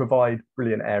can provide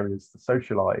brilliant areas to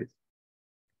socialize.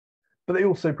 But they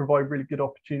also provide really good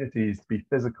opportunities to be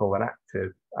physical and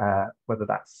active, whether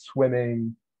that's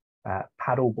swimming,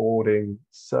 paddle boarding,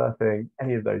 surfing,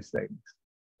 any of those things.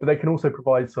 But they can also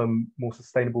provide some more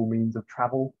sustainable means of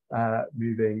travel.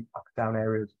 Moving up and down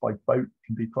areas by boat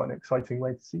can be quite an exciting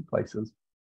way to see places.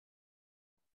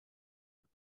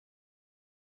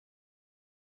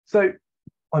 So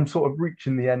I'm sort of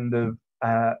reaching the end of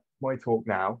my talk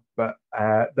now, but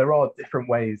there are different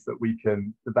ways that we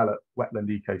can develop wetland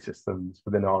ecosystems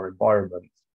within our environment.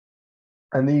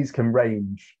 And these can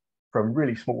range from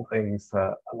really small things to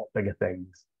a lot bigger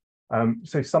things.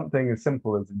 So something as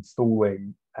simple as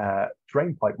installing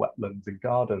drainpipe wetlands in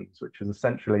gardens, which is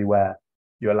essentially where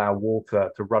you allow water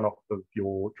to run off of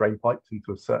your drain pipes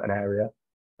into a certain area,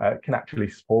 can actually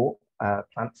support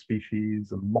plant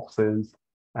species and mosses,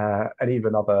 and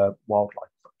even other wildlife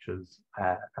such as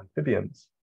amphibians.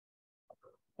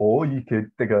 Or you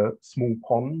could dig a small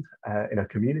pond in a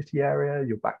community area,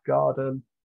 your back garden.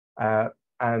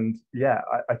 And yeah,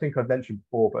 I think I've mentioned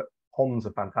before, but ponds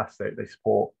are fantastic. They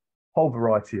support a whole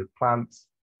variety of plants,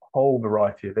 a whole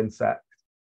variety of insects,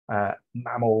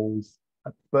 mammals,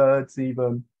 birds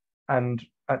even. And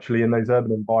actually in those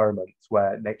urban environments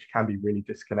where nature can be really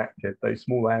disconnected, those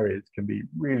small areas can be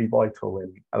really vital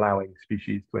in allowing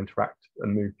species to interact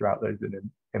and move throughout those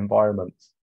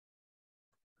environments.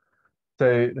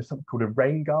 So there's something called a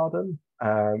rain garden,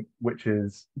 which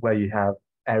is where you have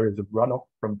areas of runoff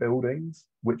from buildings,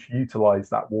 which utilize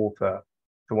that water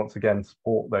to once again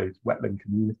support those wetland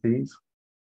communities.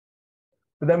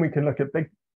 But then we can look at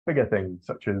bigger things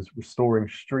such as restoring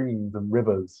streams and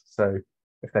rivers. So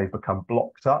if they've become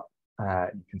blocked up,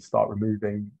 you can start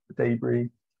removing the debris,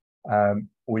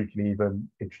 or you can even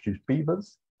introduce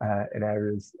beavers in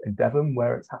areas in Devon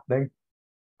where it's happening.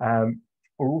 Or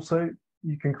also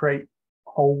you can create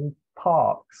whole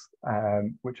parks,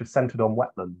 which are centered on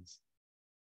wetlands.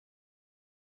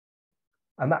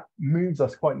 And that moves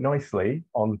us quite nicely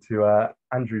onto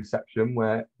Andrew's section,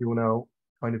 where he will now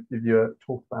kind of give you a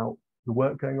talk about the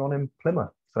work going on in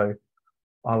Plymouth. So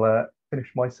I'll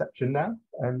finish my section now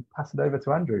and pass it over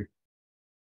to Andrew.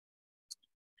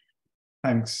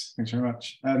 Thanks very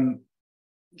much.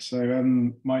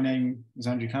 My name is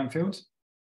Andrew Canfield.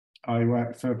 I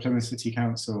work for Plymouth City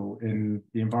Council in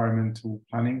the Environmental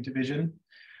Planning Division.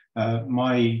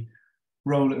 My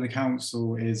role at the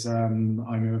council is I'm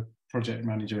a project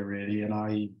manager really, and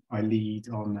I lead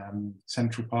on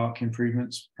Central Park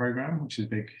Improvements Programme, which is a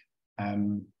big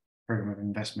programme of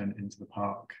investment into the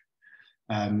park.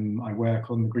 I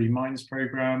work on the Green Minds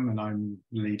programme, and I'm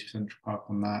the lead for Central Park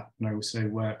on that. And I also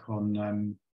work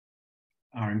on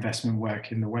our investment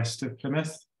work in the west of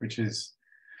Plymouth, which is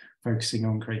focusing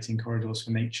on creating corridors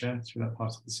for nature through that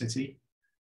part of the city.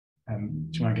 Do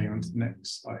you want to go on to the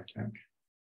next slide, Jack?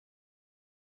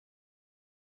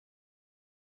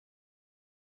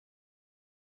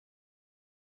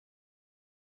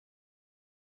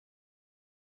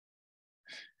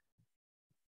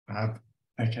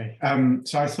 Okay,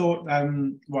 so I thought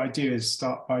what I'd do is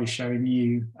start by showing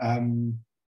you a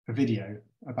video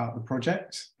about the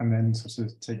project, and then sort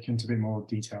of take you into a bit more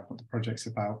detail what the project's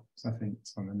about. So I think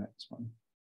it's on the next one.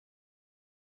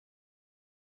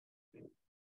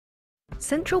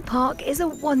 Central Park is a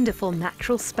wonderful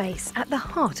natural space at the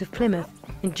heart of Plymouth,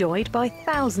 enjoyed by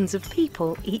thousands of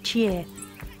people each year.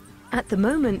 At the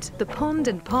moment, the pond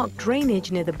and park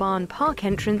drainage near the barn park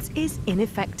entrance is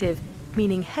ineffective,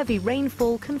 meaning heavy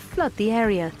rainfall can flood the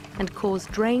area and cause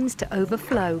drains to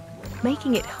overflow,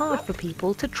 making it hard for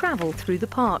people to travel through the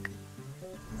park.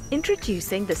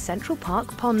 Introducing the Central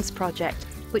Park Ponds project,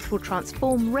 which will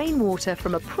transform rainwater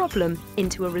from a problem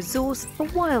into a resource for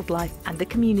wildlife and the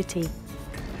community.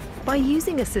 By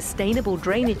using a sustainable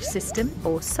drainage system,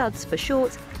 or SUDS for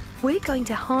short, we're going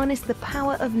to harness the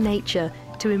power of nature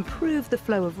to improve the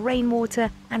flow of rainwater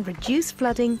and reduce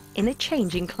flooding in a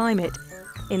changing climate,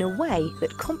 in a way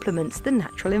that complements the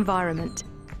natural environment.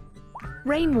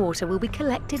 Rainwater will be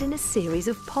collected in a series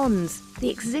of ponds, the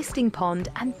existing pond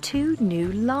and 2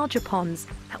 new larger ponds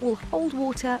that will hold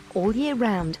water all year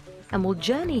round and will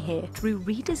journey here through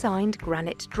redesigned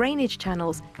granite drainage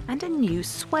channels and a new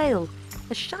swale,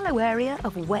 a shallow area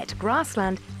of wet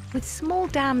grassland with small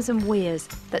dams and weirs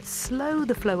that slow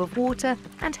the flow of water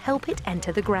and help it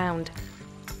enter the ground.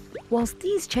 Whilst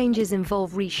these changes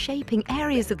involve reshaping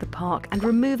areas of the park and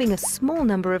removing a small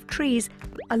number of trees,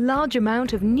 a large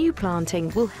amount of new planting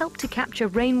will help to capture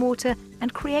rainwater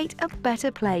and create a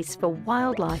better place for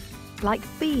wildlife like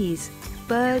bees,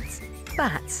 birds,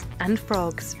 bats and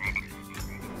frogs.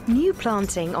 New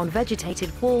planting on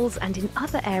vegetated walls and in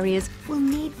other areas will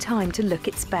need time to look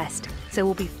its best, so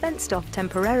will be fenced off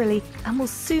temporarily and will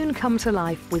soon come to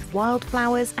life with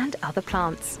wildflowers and other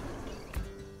plants.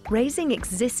 Raising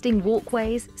existing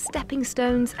walkways, stepping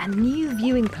stones and new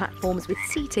viewing platforms with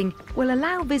seating will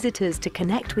allow visitors to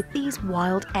connect with these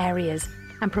wild areas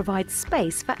and provide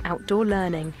space for outdoor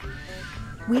learning.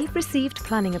 We've received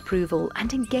planning approval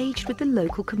and engaged with the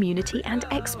local community and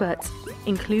experts,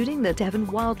 including the Devon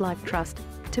Wildlife Trust,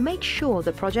 to make sure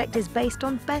the project is based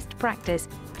on best practice,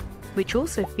 which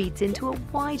also feeds into a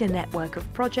wider network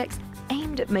of projects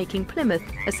aimed at making Plymouth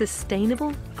a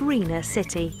sustainable, greener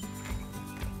city.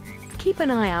 Keep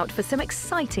an eye out for some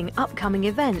exciting upcoming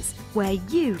events where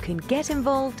you can get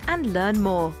involved and learn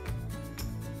more.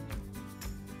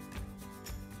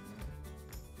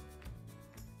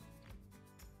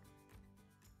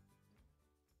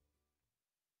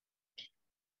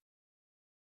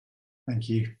 Thank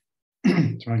you.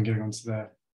 Try and get on to the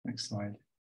next slide.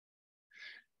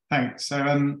 Thanks. So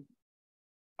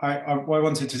what I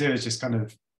wanted to do is just kind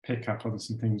of pick up on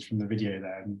some things from the video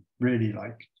there and really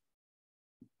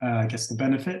I guess the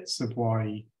benefits of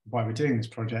why we're doing this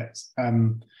project.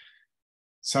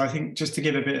 So I think just to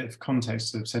give a bit of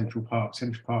context of Central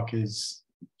Park is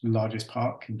the largest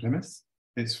park in Plymouth.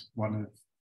 It's one of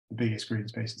the biggest green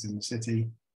spaces in the city.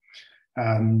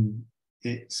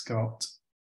 It's got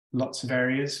lots of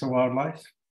areas for wildlife,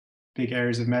 big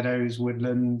areas of meadows,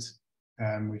 woodland.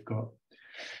 We've got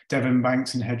Devon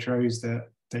banks and hedgerows that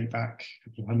date back a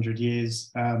couple of 100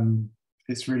 years.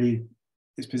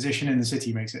 Its position in the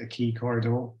city makes it a key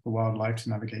corridor for wildlife to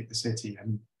navigate the city,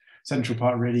 and Central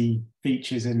Park really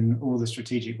features in all the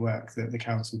strategic work that the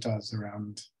council does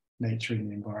around nature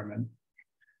and the environment.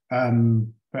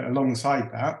 But alongside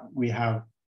that, we have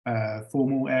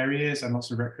formal areas and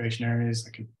lots of recreation areas,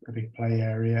 like a big play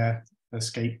area, a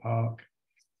skate park,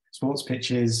 sports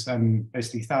pitches, and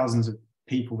basically thousands of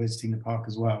people visiting the park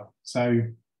as well. So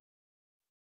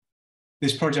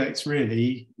this project's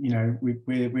really,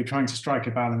 we're trying to strike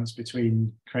a balance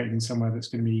between creating somewhere that's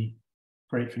going to be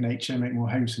great for nature, make more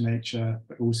homes for nature,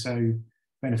 but also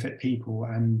benefit people,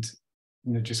 and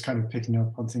just kind of picking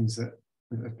up on things that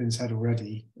have been said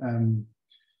already.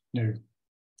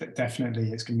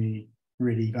 Definitely it's going to be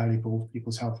really valuable for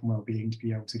people's health and well-being to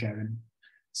be able to go and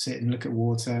sit and look at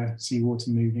water, see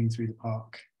water moving through the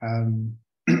park.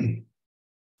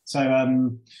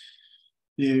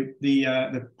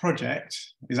 The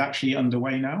project is actually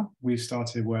underway now. We've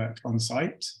started work on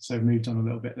site, so moved on a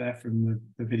little bit there from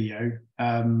the video.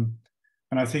 And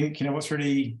I think what's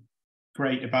really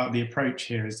great about the approach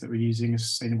here is that we're using a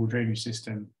sustainable drainage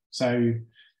system. So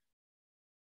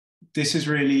this is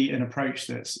really an approach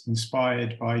that's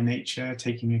inspired by nature,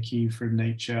 taking a cue from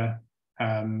nature,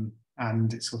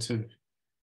 and it sort of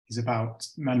is about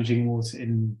managing water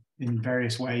in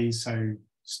various ways. So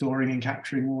storing and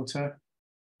capturing water,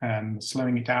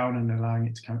 slowing it down and allowing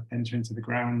it to kind of enter into the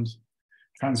ground,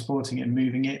 transporting it and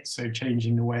moving it, so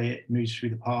changing the way it moves through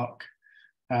the park,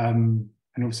 and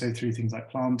also through things like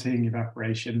planting,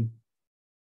 evaporation.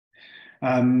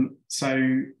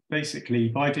 So basically,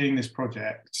 by doing this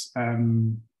project,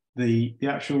 the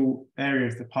actual area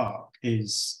of the park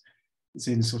is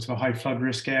in sort of a high flood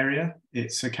risk area.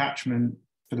 It's a catchment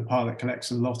for the park that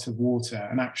collects a lot of water,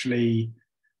 and actually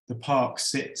the park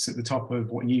sits at the top of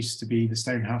what used to be the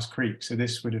Stonehouse Creek. So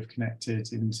this would have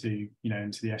connected into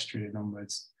the estuary and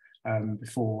onwards,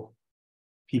 before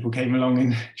people came along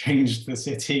and changed the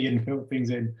city and filled things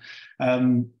in.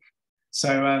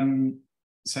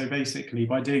 So basically,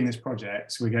 by doing this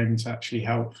project, we're going to actually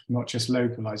help not just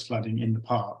localise flooding in the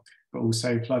park, but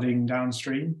also flooding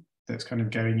downstream that's kind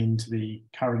of going into the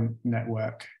current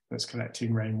network that's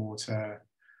collecting rainwater,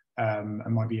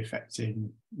 and might be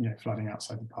affecting flooding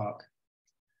outside the park.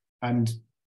 And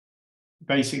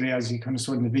basically, as you kind of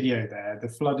saw in the video there, the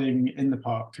flooding in the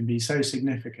park can be so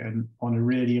significant on a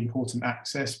really important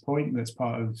access point that's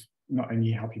part of not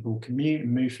only how people commute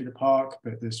and move through the park,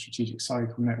 but the strategic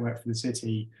cycle network for the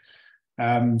city.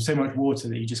 So much water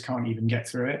that you just can't even get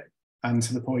through it, and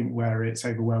to the point where it's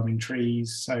overwhelming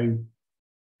trees. So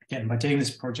again, by doing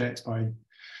this project, by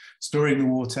storing the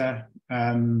water,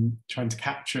 trying to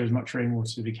capture as much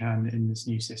rainwater as we can in this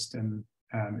new system,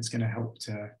 it's going to help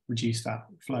to reduce that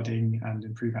flooding and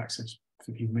improve access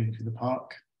for people moving through the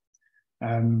park.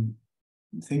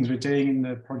 Things we're doing in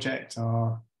the project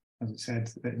are, as I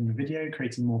said in the video,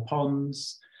 creating more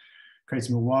ponds,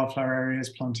 creating more wildflower areas,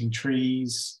 planting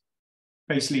trees,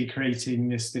 basically creating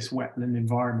this wetland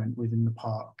environment within the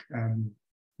park,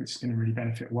 which is going to really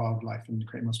benefit wildlife and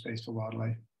create more space for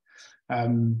wildlife.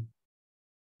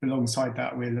 Alongside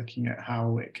that, we're looking at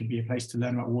how it could be a place to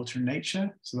learn about water and nature.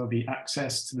 So there'll be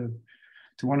access to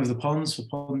one of the ponds for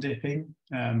pond dipping.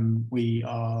 We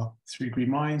are, through Green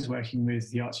Minds, working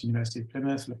with the Arts University of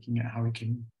Plymouth, looking at how we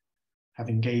can have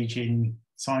engaging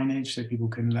signage so people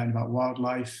can learn about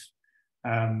wildlife.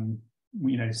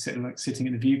 Sitting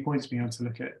at the viewpoints, being able to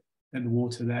look at the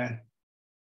water there.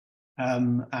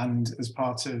 And as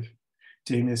part of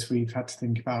doing this, we've had to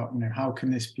think about, how can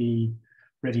this be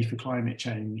ready for climate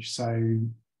change? So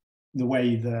the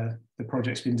way the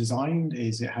project's been designed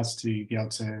is it has to be able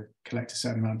to collect a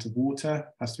certain amount of water,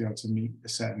 has to be able to meet a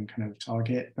certain kind of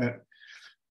target. But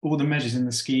all the measures in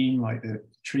the scheme, like the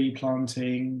tree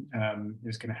planting,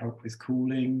 is going to help with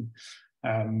cooling,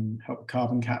 help with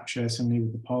carbon capture, similarly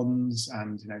with the ponds,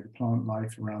 and the plant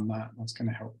life around that. That's going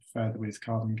to help further with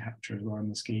carbon capture as well in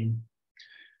the scheme.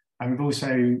 And we've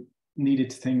also needed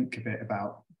to think a bit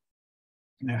about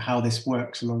how this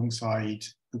works alongside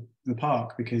the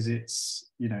park, because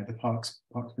it's the park's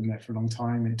been there for a long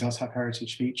time. It does have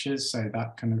heritage features, so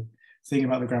that kind of thing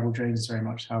about the gravel drains is very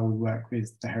much how we work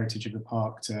with the heritage of the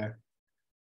park to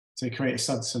create a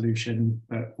sud solution,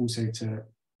 but also to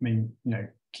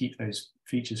keep those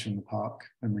features from the park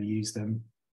and reuse them.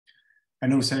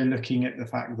 And also looking at the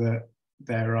fact that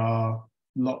there are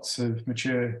lots of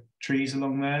mature trees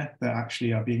along there that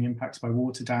actually are being impacted by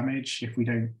water damage. If we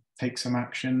don't take some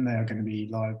action, they are going to be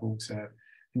liable to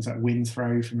things like wind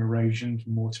throw from erosion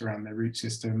from water around their root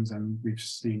systems, and we've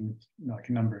seen like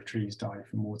a number of trees die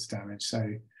from water damage.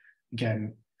 So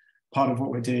again, part of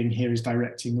what we're doing here is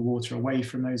directing the water away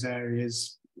from those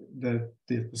areas. The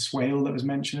swale that was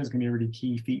mentioned is going to be a really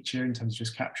key feature in terms of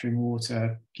just capturing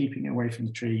water, keeping it away from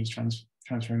the trees,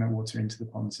 transferring that water into the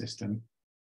pond system.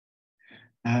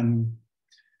 And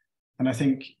I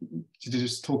think to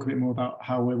just talk a bit more about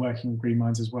how we're working with Green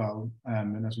Minds as well,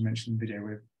 and as we mentioned in the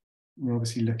video, we're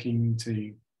obviously looking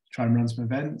to try and run some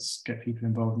events, get people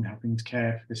involved in helping to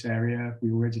care for this area.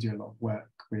 We already do a lot of work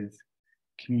with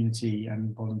community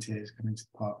and volunteers coming to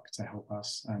the park to help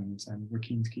us, and we're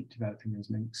keen to keep developing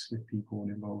those links with people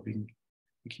and involving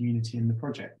the community in the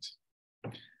project.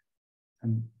 Could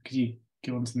you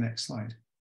go on to the next slide?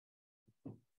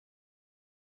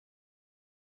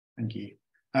 Thank you.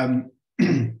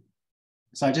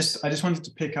 So I just wanted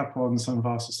to pick up on some of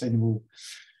our sustainable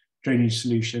drainage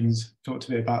solutions, talked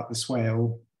a bit about the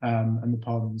swale and the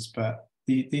ponds, but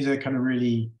these are kind of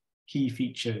really key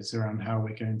features around how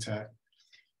we're going to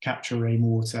capture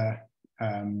rainwater.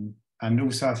 And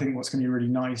also I think what's going to be really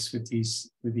nice with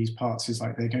these parks is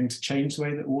like they're going to change the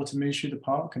way that water moves through the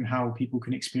park and how people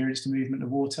can experience the movement of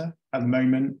water. At the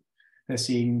moment, they're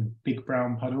seeing big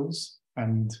brown puddles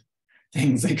and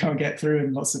things they can't get through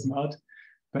and lots of mud,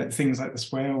 but things like the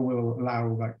swale will allow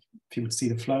like people to see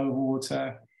the flow of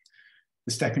water.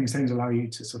 The stepping stones allow you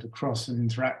to sort of cross and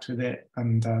interact with it,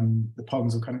 and the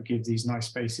ponds will kind of give these nice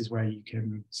spaces where you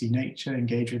can see nature,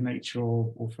 engage with nature,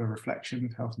 or for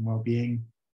reflection, health and well-being.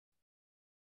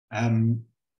 There's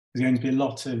going to be a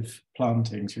lot of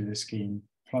planting through this scheme,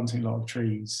 planting a lot of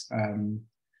trees, and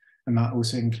that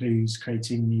also includes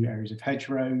creating new areas of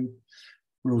hedgerow.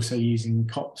 We're also using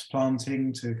copse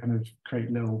planting to kind of create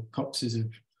little copses of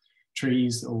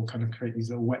trees that all kind of create these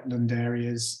little wetland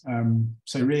areas.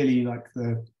 So really like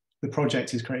the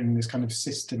project is creating this kind of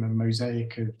system and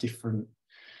mosaic of different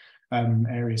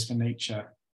areas for nature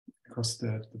across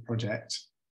the project.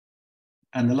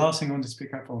 And the last thing I wanted to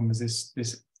pick up on was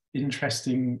this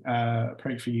interesting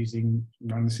approach for using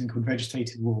around this thing called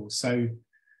vegetated walls. So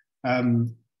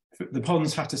the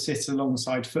ponds have to sit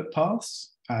alongside footpaths,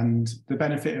 and the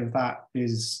benefit of that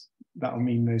is that will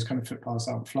mean those kind of footpaths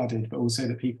aren't flooded, but also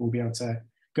that people will be able to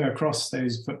go across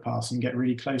those footpaths and get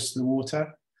really close to the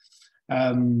water.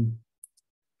 And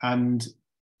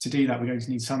to do that, we're going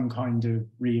to need some kind of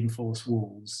reinforced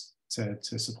walls to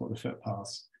support the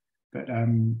footpaths. But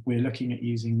we're looking at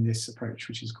using this approach,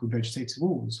 which is called vegetated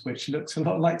walls, which looks a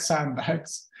lot like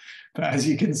sandbags. But as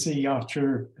you can see,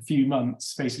 after a few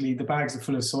months, basically the bags are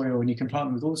full of soil, and you can plant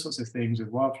them with all sorts of things, with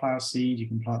wildflower seed, you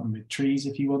can plant them with trees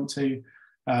if you want to.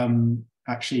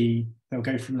 Actually, they'll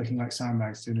go from looking like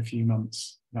sandbags to in a few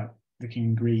months, like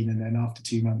looking green, and then after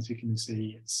 2 months, you can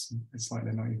see it's like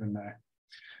they're not even there.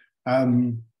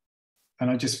 And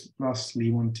I just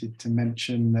lastly wanted to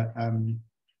mention that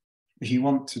if you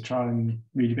want to try and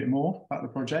read a bit more about the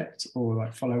project, or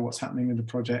like follow what's happening with the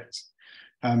project,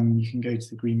 you can go to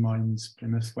the Green Minds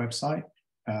Plymouth website,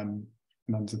 and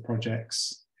under the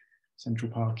projects,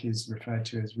 Central Park is referred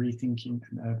to as Rethinking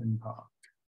an Urban Park.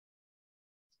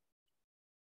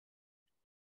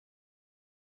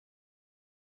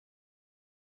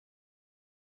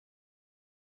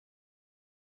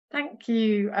 Thank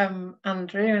you,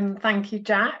 Andrew, and thank you,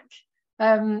 Jack.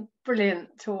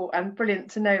 Brilliant talk, and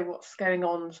brilliant to know what's going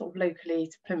on sort of locally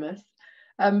to Plymouth.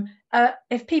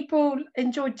 If people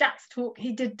enjoyed Jack's talk,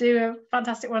 he did do a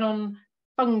fantastic one on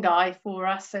fungi for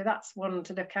us, so that's one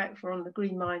to look out for on the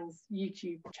Green Minds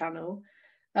YouTube channel.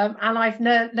 And I've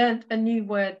learned a new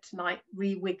word tonight,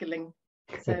 re-wiggling.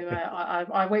 So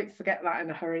I won't forget that in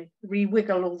a hurry.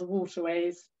 Re-wiggle all the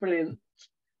waterways, brilliant.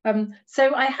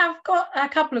 So I have got a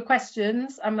couple of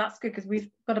questions, and that's good because we've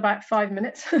got about 5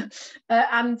 minutes,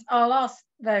 and I'll ask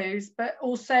those. But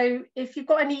also, if you've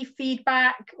got any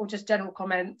feedback or just general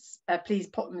comments, please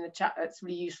put them in the chat. It's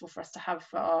really useful for us to have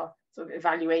for our sort of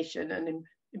evaluation and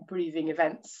improving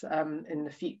events in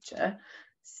the future.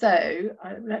 So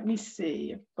let me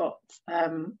see. I've got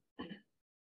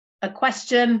a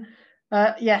question.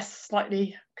 Yes,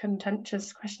 slightly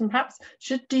contentious question perhaps.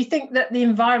 Do you think that the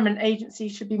Environment Agency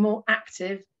should be more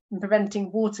active in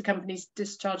preventing water companies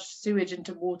discharge sewage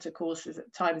into watercourses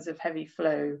at times of heavy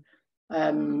flow?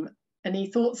 Any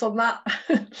thoughts on that,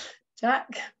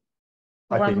 Jack?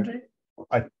 I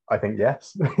think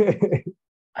yes.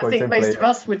 I think simply, most of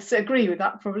us would agree with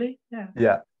that, probably.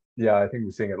 Yeah. I think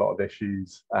we're seeing a lot of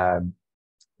issues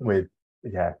with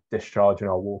discharge in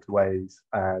our waterways.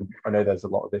 I know there's a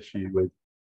lot of issue with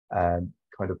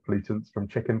kind of pollutants from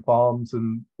chicken farms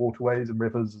and waterways and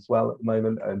rivers as well at the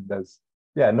moment. And there's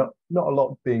not a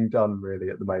lot being done really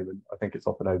at the moment. I think it's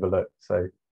often overlooked. So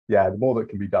yeah, the more that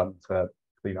can be done to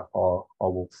clean up our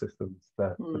water systems,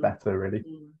 the better really.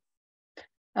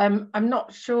 I'm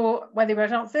not sure whether we're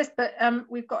going to answer this, but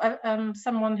we've got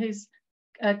someone who's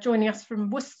joining us from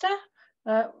Worcester.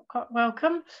 Quite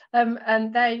welcome.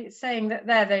 And they're saying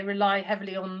that they rely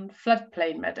heavily on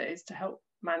floodplain meadows to help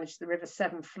manage the River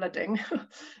Severn flooding.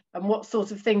 And what sort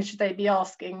of things should they be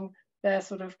asking their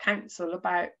sort of council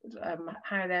about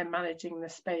how they're managing the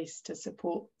space to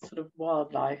support sort of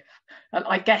wildlife? And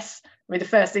I guess, I mean, the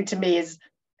first thing to me is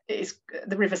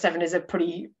the River Severn is a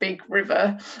pretty big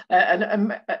river,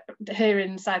 and here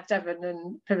in South Devon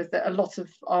and Plymouth, a lot of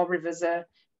our rivers are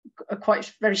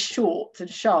quite very short and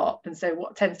sharp, and so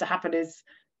what tends to happen is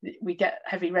we get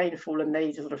heavy rainfall and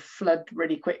they sort of flood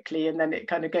really quickly, and then it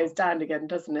kind of goes down again,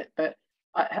 doesn't it? But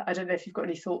I don't know if you've got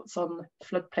any thoughts on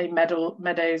floodplain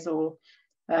meadows or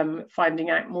finding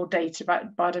out more data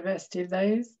about biodiversity of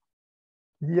those.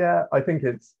 Yeah, I think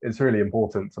it's really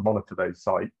important to monitor those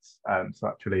sites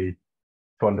to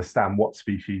understand what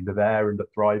species are there and are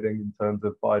thriving in terms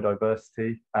of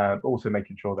biodiversity, but also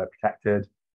making sure they're protected,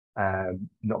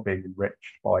 not being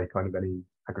enriched by kind of any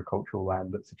agricultural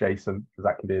land that's adjacent, because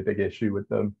that can be a big issue with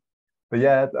them. But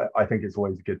yeah, I think it's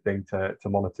always a good thing to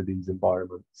monitor these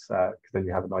environments, because then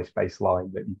you have a nice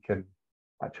baseline that you can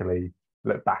actually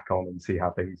look back on and see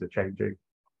how things are changing.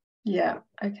 Yeah,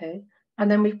 okay. And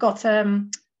then we've got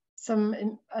some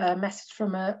message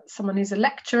from someone who's a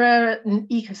lecturer in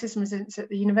ecosystem resilience at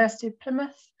the University of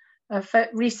Plymouth,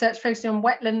 research focusing on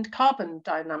wetland carbon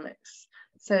dynamics.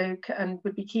 So, and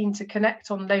would be keen to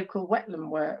connect on local wetland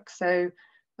work. So,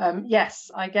 yes,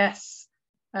 I guess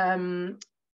I'll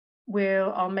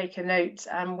make a note,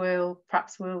 and we'll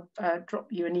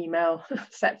drop you an email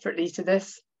separately to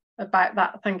this about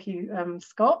that. Thank you,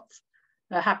 Scott.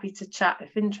 Happy to chat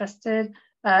if interested.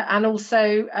 And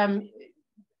also,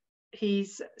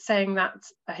 he's saying that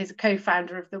he's a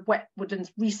co-founder of the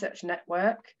Wetlands Research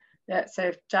Network. So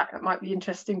if Jack, that might be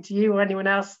interesting to you or anyone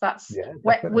else, that's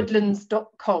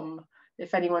wetwoodlands.com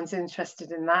if anyone's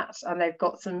interested in that. And they've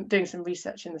got doing some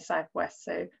research in the southwest.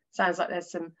 So it sounds like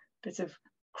there's some bit of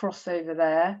crossover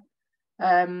there.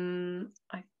 I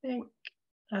think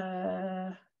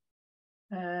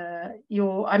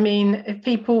if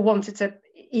people wanted to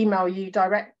email you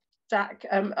direct, Jack,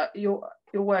 your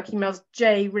work email's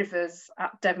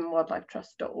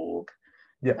jrivers@devonwildlifetrust.org.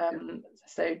 Yeah.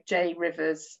 So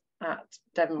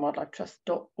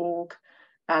jrivers@devonwildlifetrust.org.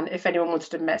 And if anyone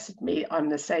wanted to message me, I'm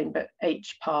the same, but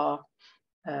hpar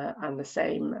and the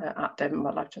same at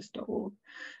devonwildlifetrust.org.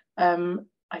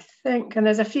 I think, and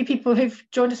there's a few people who've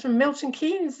joined us from Milton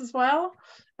Keynes as well.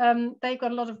 They've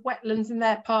got a lot of wetlands in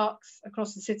their parks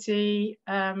across the city.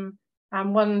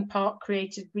 And one park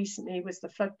created recently was the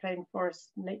Floodplain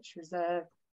Forest Nature Reserve,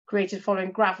 created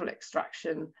following gravel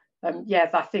extraction.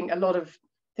 I think a lot of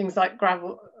things like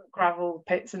gravel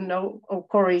pits and old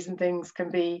quarries and things can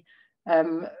be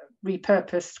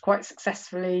repurposed quite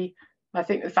successfully. I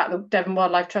think the fact that Devon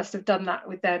Wildlife Trust have done that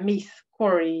with their Meath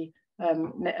Quarry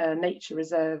Nature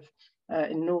Reserve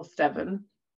in North Devon.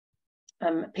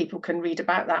 People can read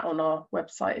about that on our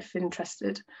website if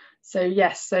interested. So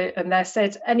yes, and they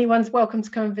said anyone's welcome to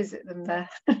come and visit them there.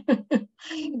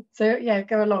 So yeah,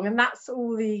 go along. And that's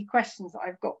all the questions that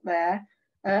I've got there.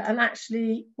 And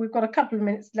actually, we've got a couple of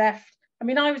minutes left. I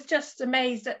mean, I was just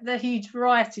amazed at the huge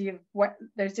variety of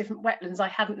those different wetlands. I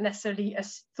hadn't necessarily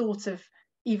thought of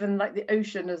even like the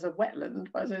ocean as a wetland,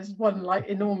 but there's one like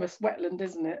enormous wetland,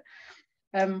 isn't it?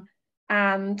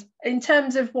 And in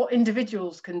terms of what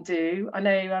individuals can do, I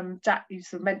know, Jack, you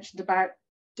sort of mentioned about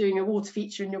doing a water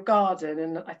feature in your garden.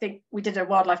 And I think we did a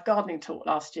wildlife gardening talk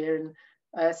last year, and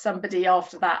somebody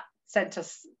after that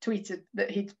tweeted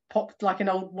that he'd popped like an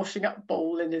old washing up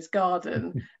bowl in his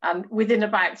garden, and within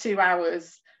about 2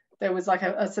 hours there was like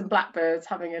some blackbirds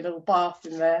having a little bath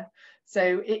in there.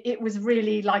 So it was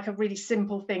really like a really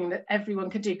simple thing that everyone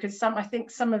could do, because I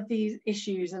think some of these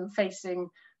issues and facing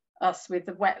us with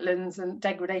the wetlands and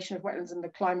degradation of wetlands and the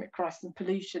climate crisis and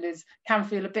pollution can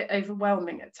feel a bit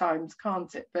overwhelming at times,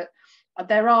 can't it? But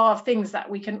there are things that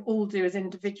we can all do as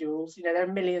individuals. You know, there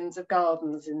are millions of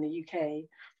gardens in the UK.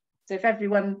 So if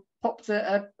everyone popped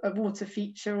a water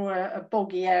feature or a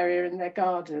boggy area in their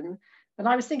garden. And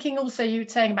I was thinking also, you were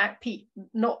saying about peat,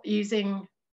 not using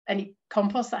any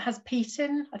compost that has peat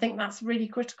in. I think that's a really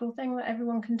critical thing that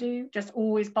everyone can do. Just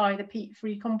always buy the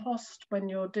peat-free compost when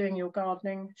you're doing your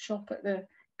gardening shop at the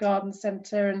garden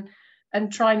centre,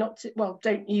 and try not to, well,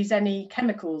 don't use any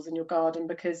chemicals in your garden,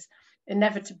 because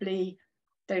inevitably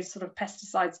those sort of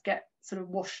pesticides get sort of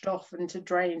washed off into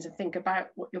drains. And think about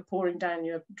what you're pouring down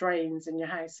your drains in your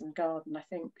house and garden, I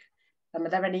think. Are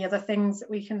there any other things that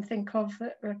we can think of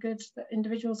that are good that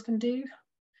individuals can do?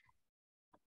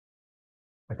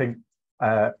 I think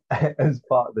as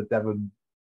part of the Devon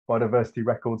Biodiversity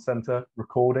Records Centre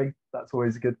recording, that's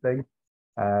always a good thing.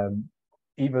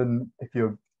 Even if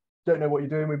you don't know what you're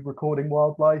doing with recording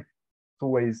wildlife, it's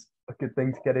always a good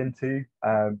thing to get into.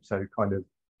 So kind of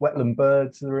wetland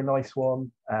birds are a nice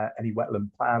one, any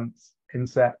wetland plants,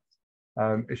 insects.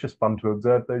 It's just fun to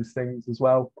observe those things as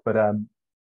well. But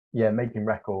yeah, making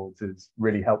records is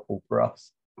really helpful for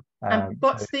us.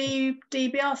 What's the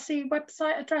DBRC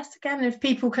website address again? If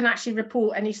people can actually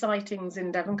report any sightings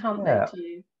in Devon, can't they, to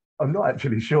you? I'm not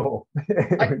actually sure.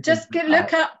 Just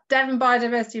look up Devon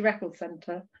Biodiversity Records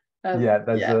Centre.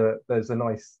 There's a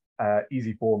nice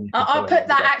easy form. I'll put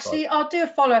that actually. I'll do a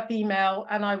follow-up email,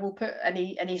 and I will put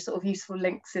any sort of useful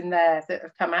links in there that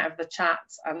have come out of the chat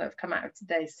and that have come out of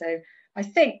today. So I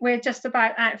think we're just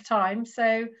about out of time.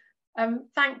 So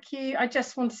thank you. I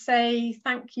just want to say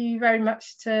thank you very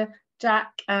much to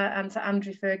Jack and to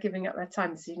Andrew for giving up their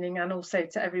time this evening, and also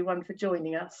to everyone for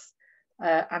joining us.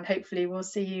 And hopefully we'll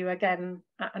see you again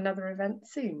at another event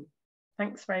soon.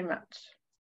 Thanks very much.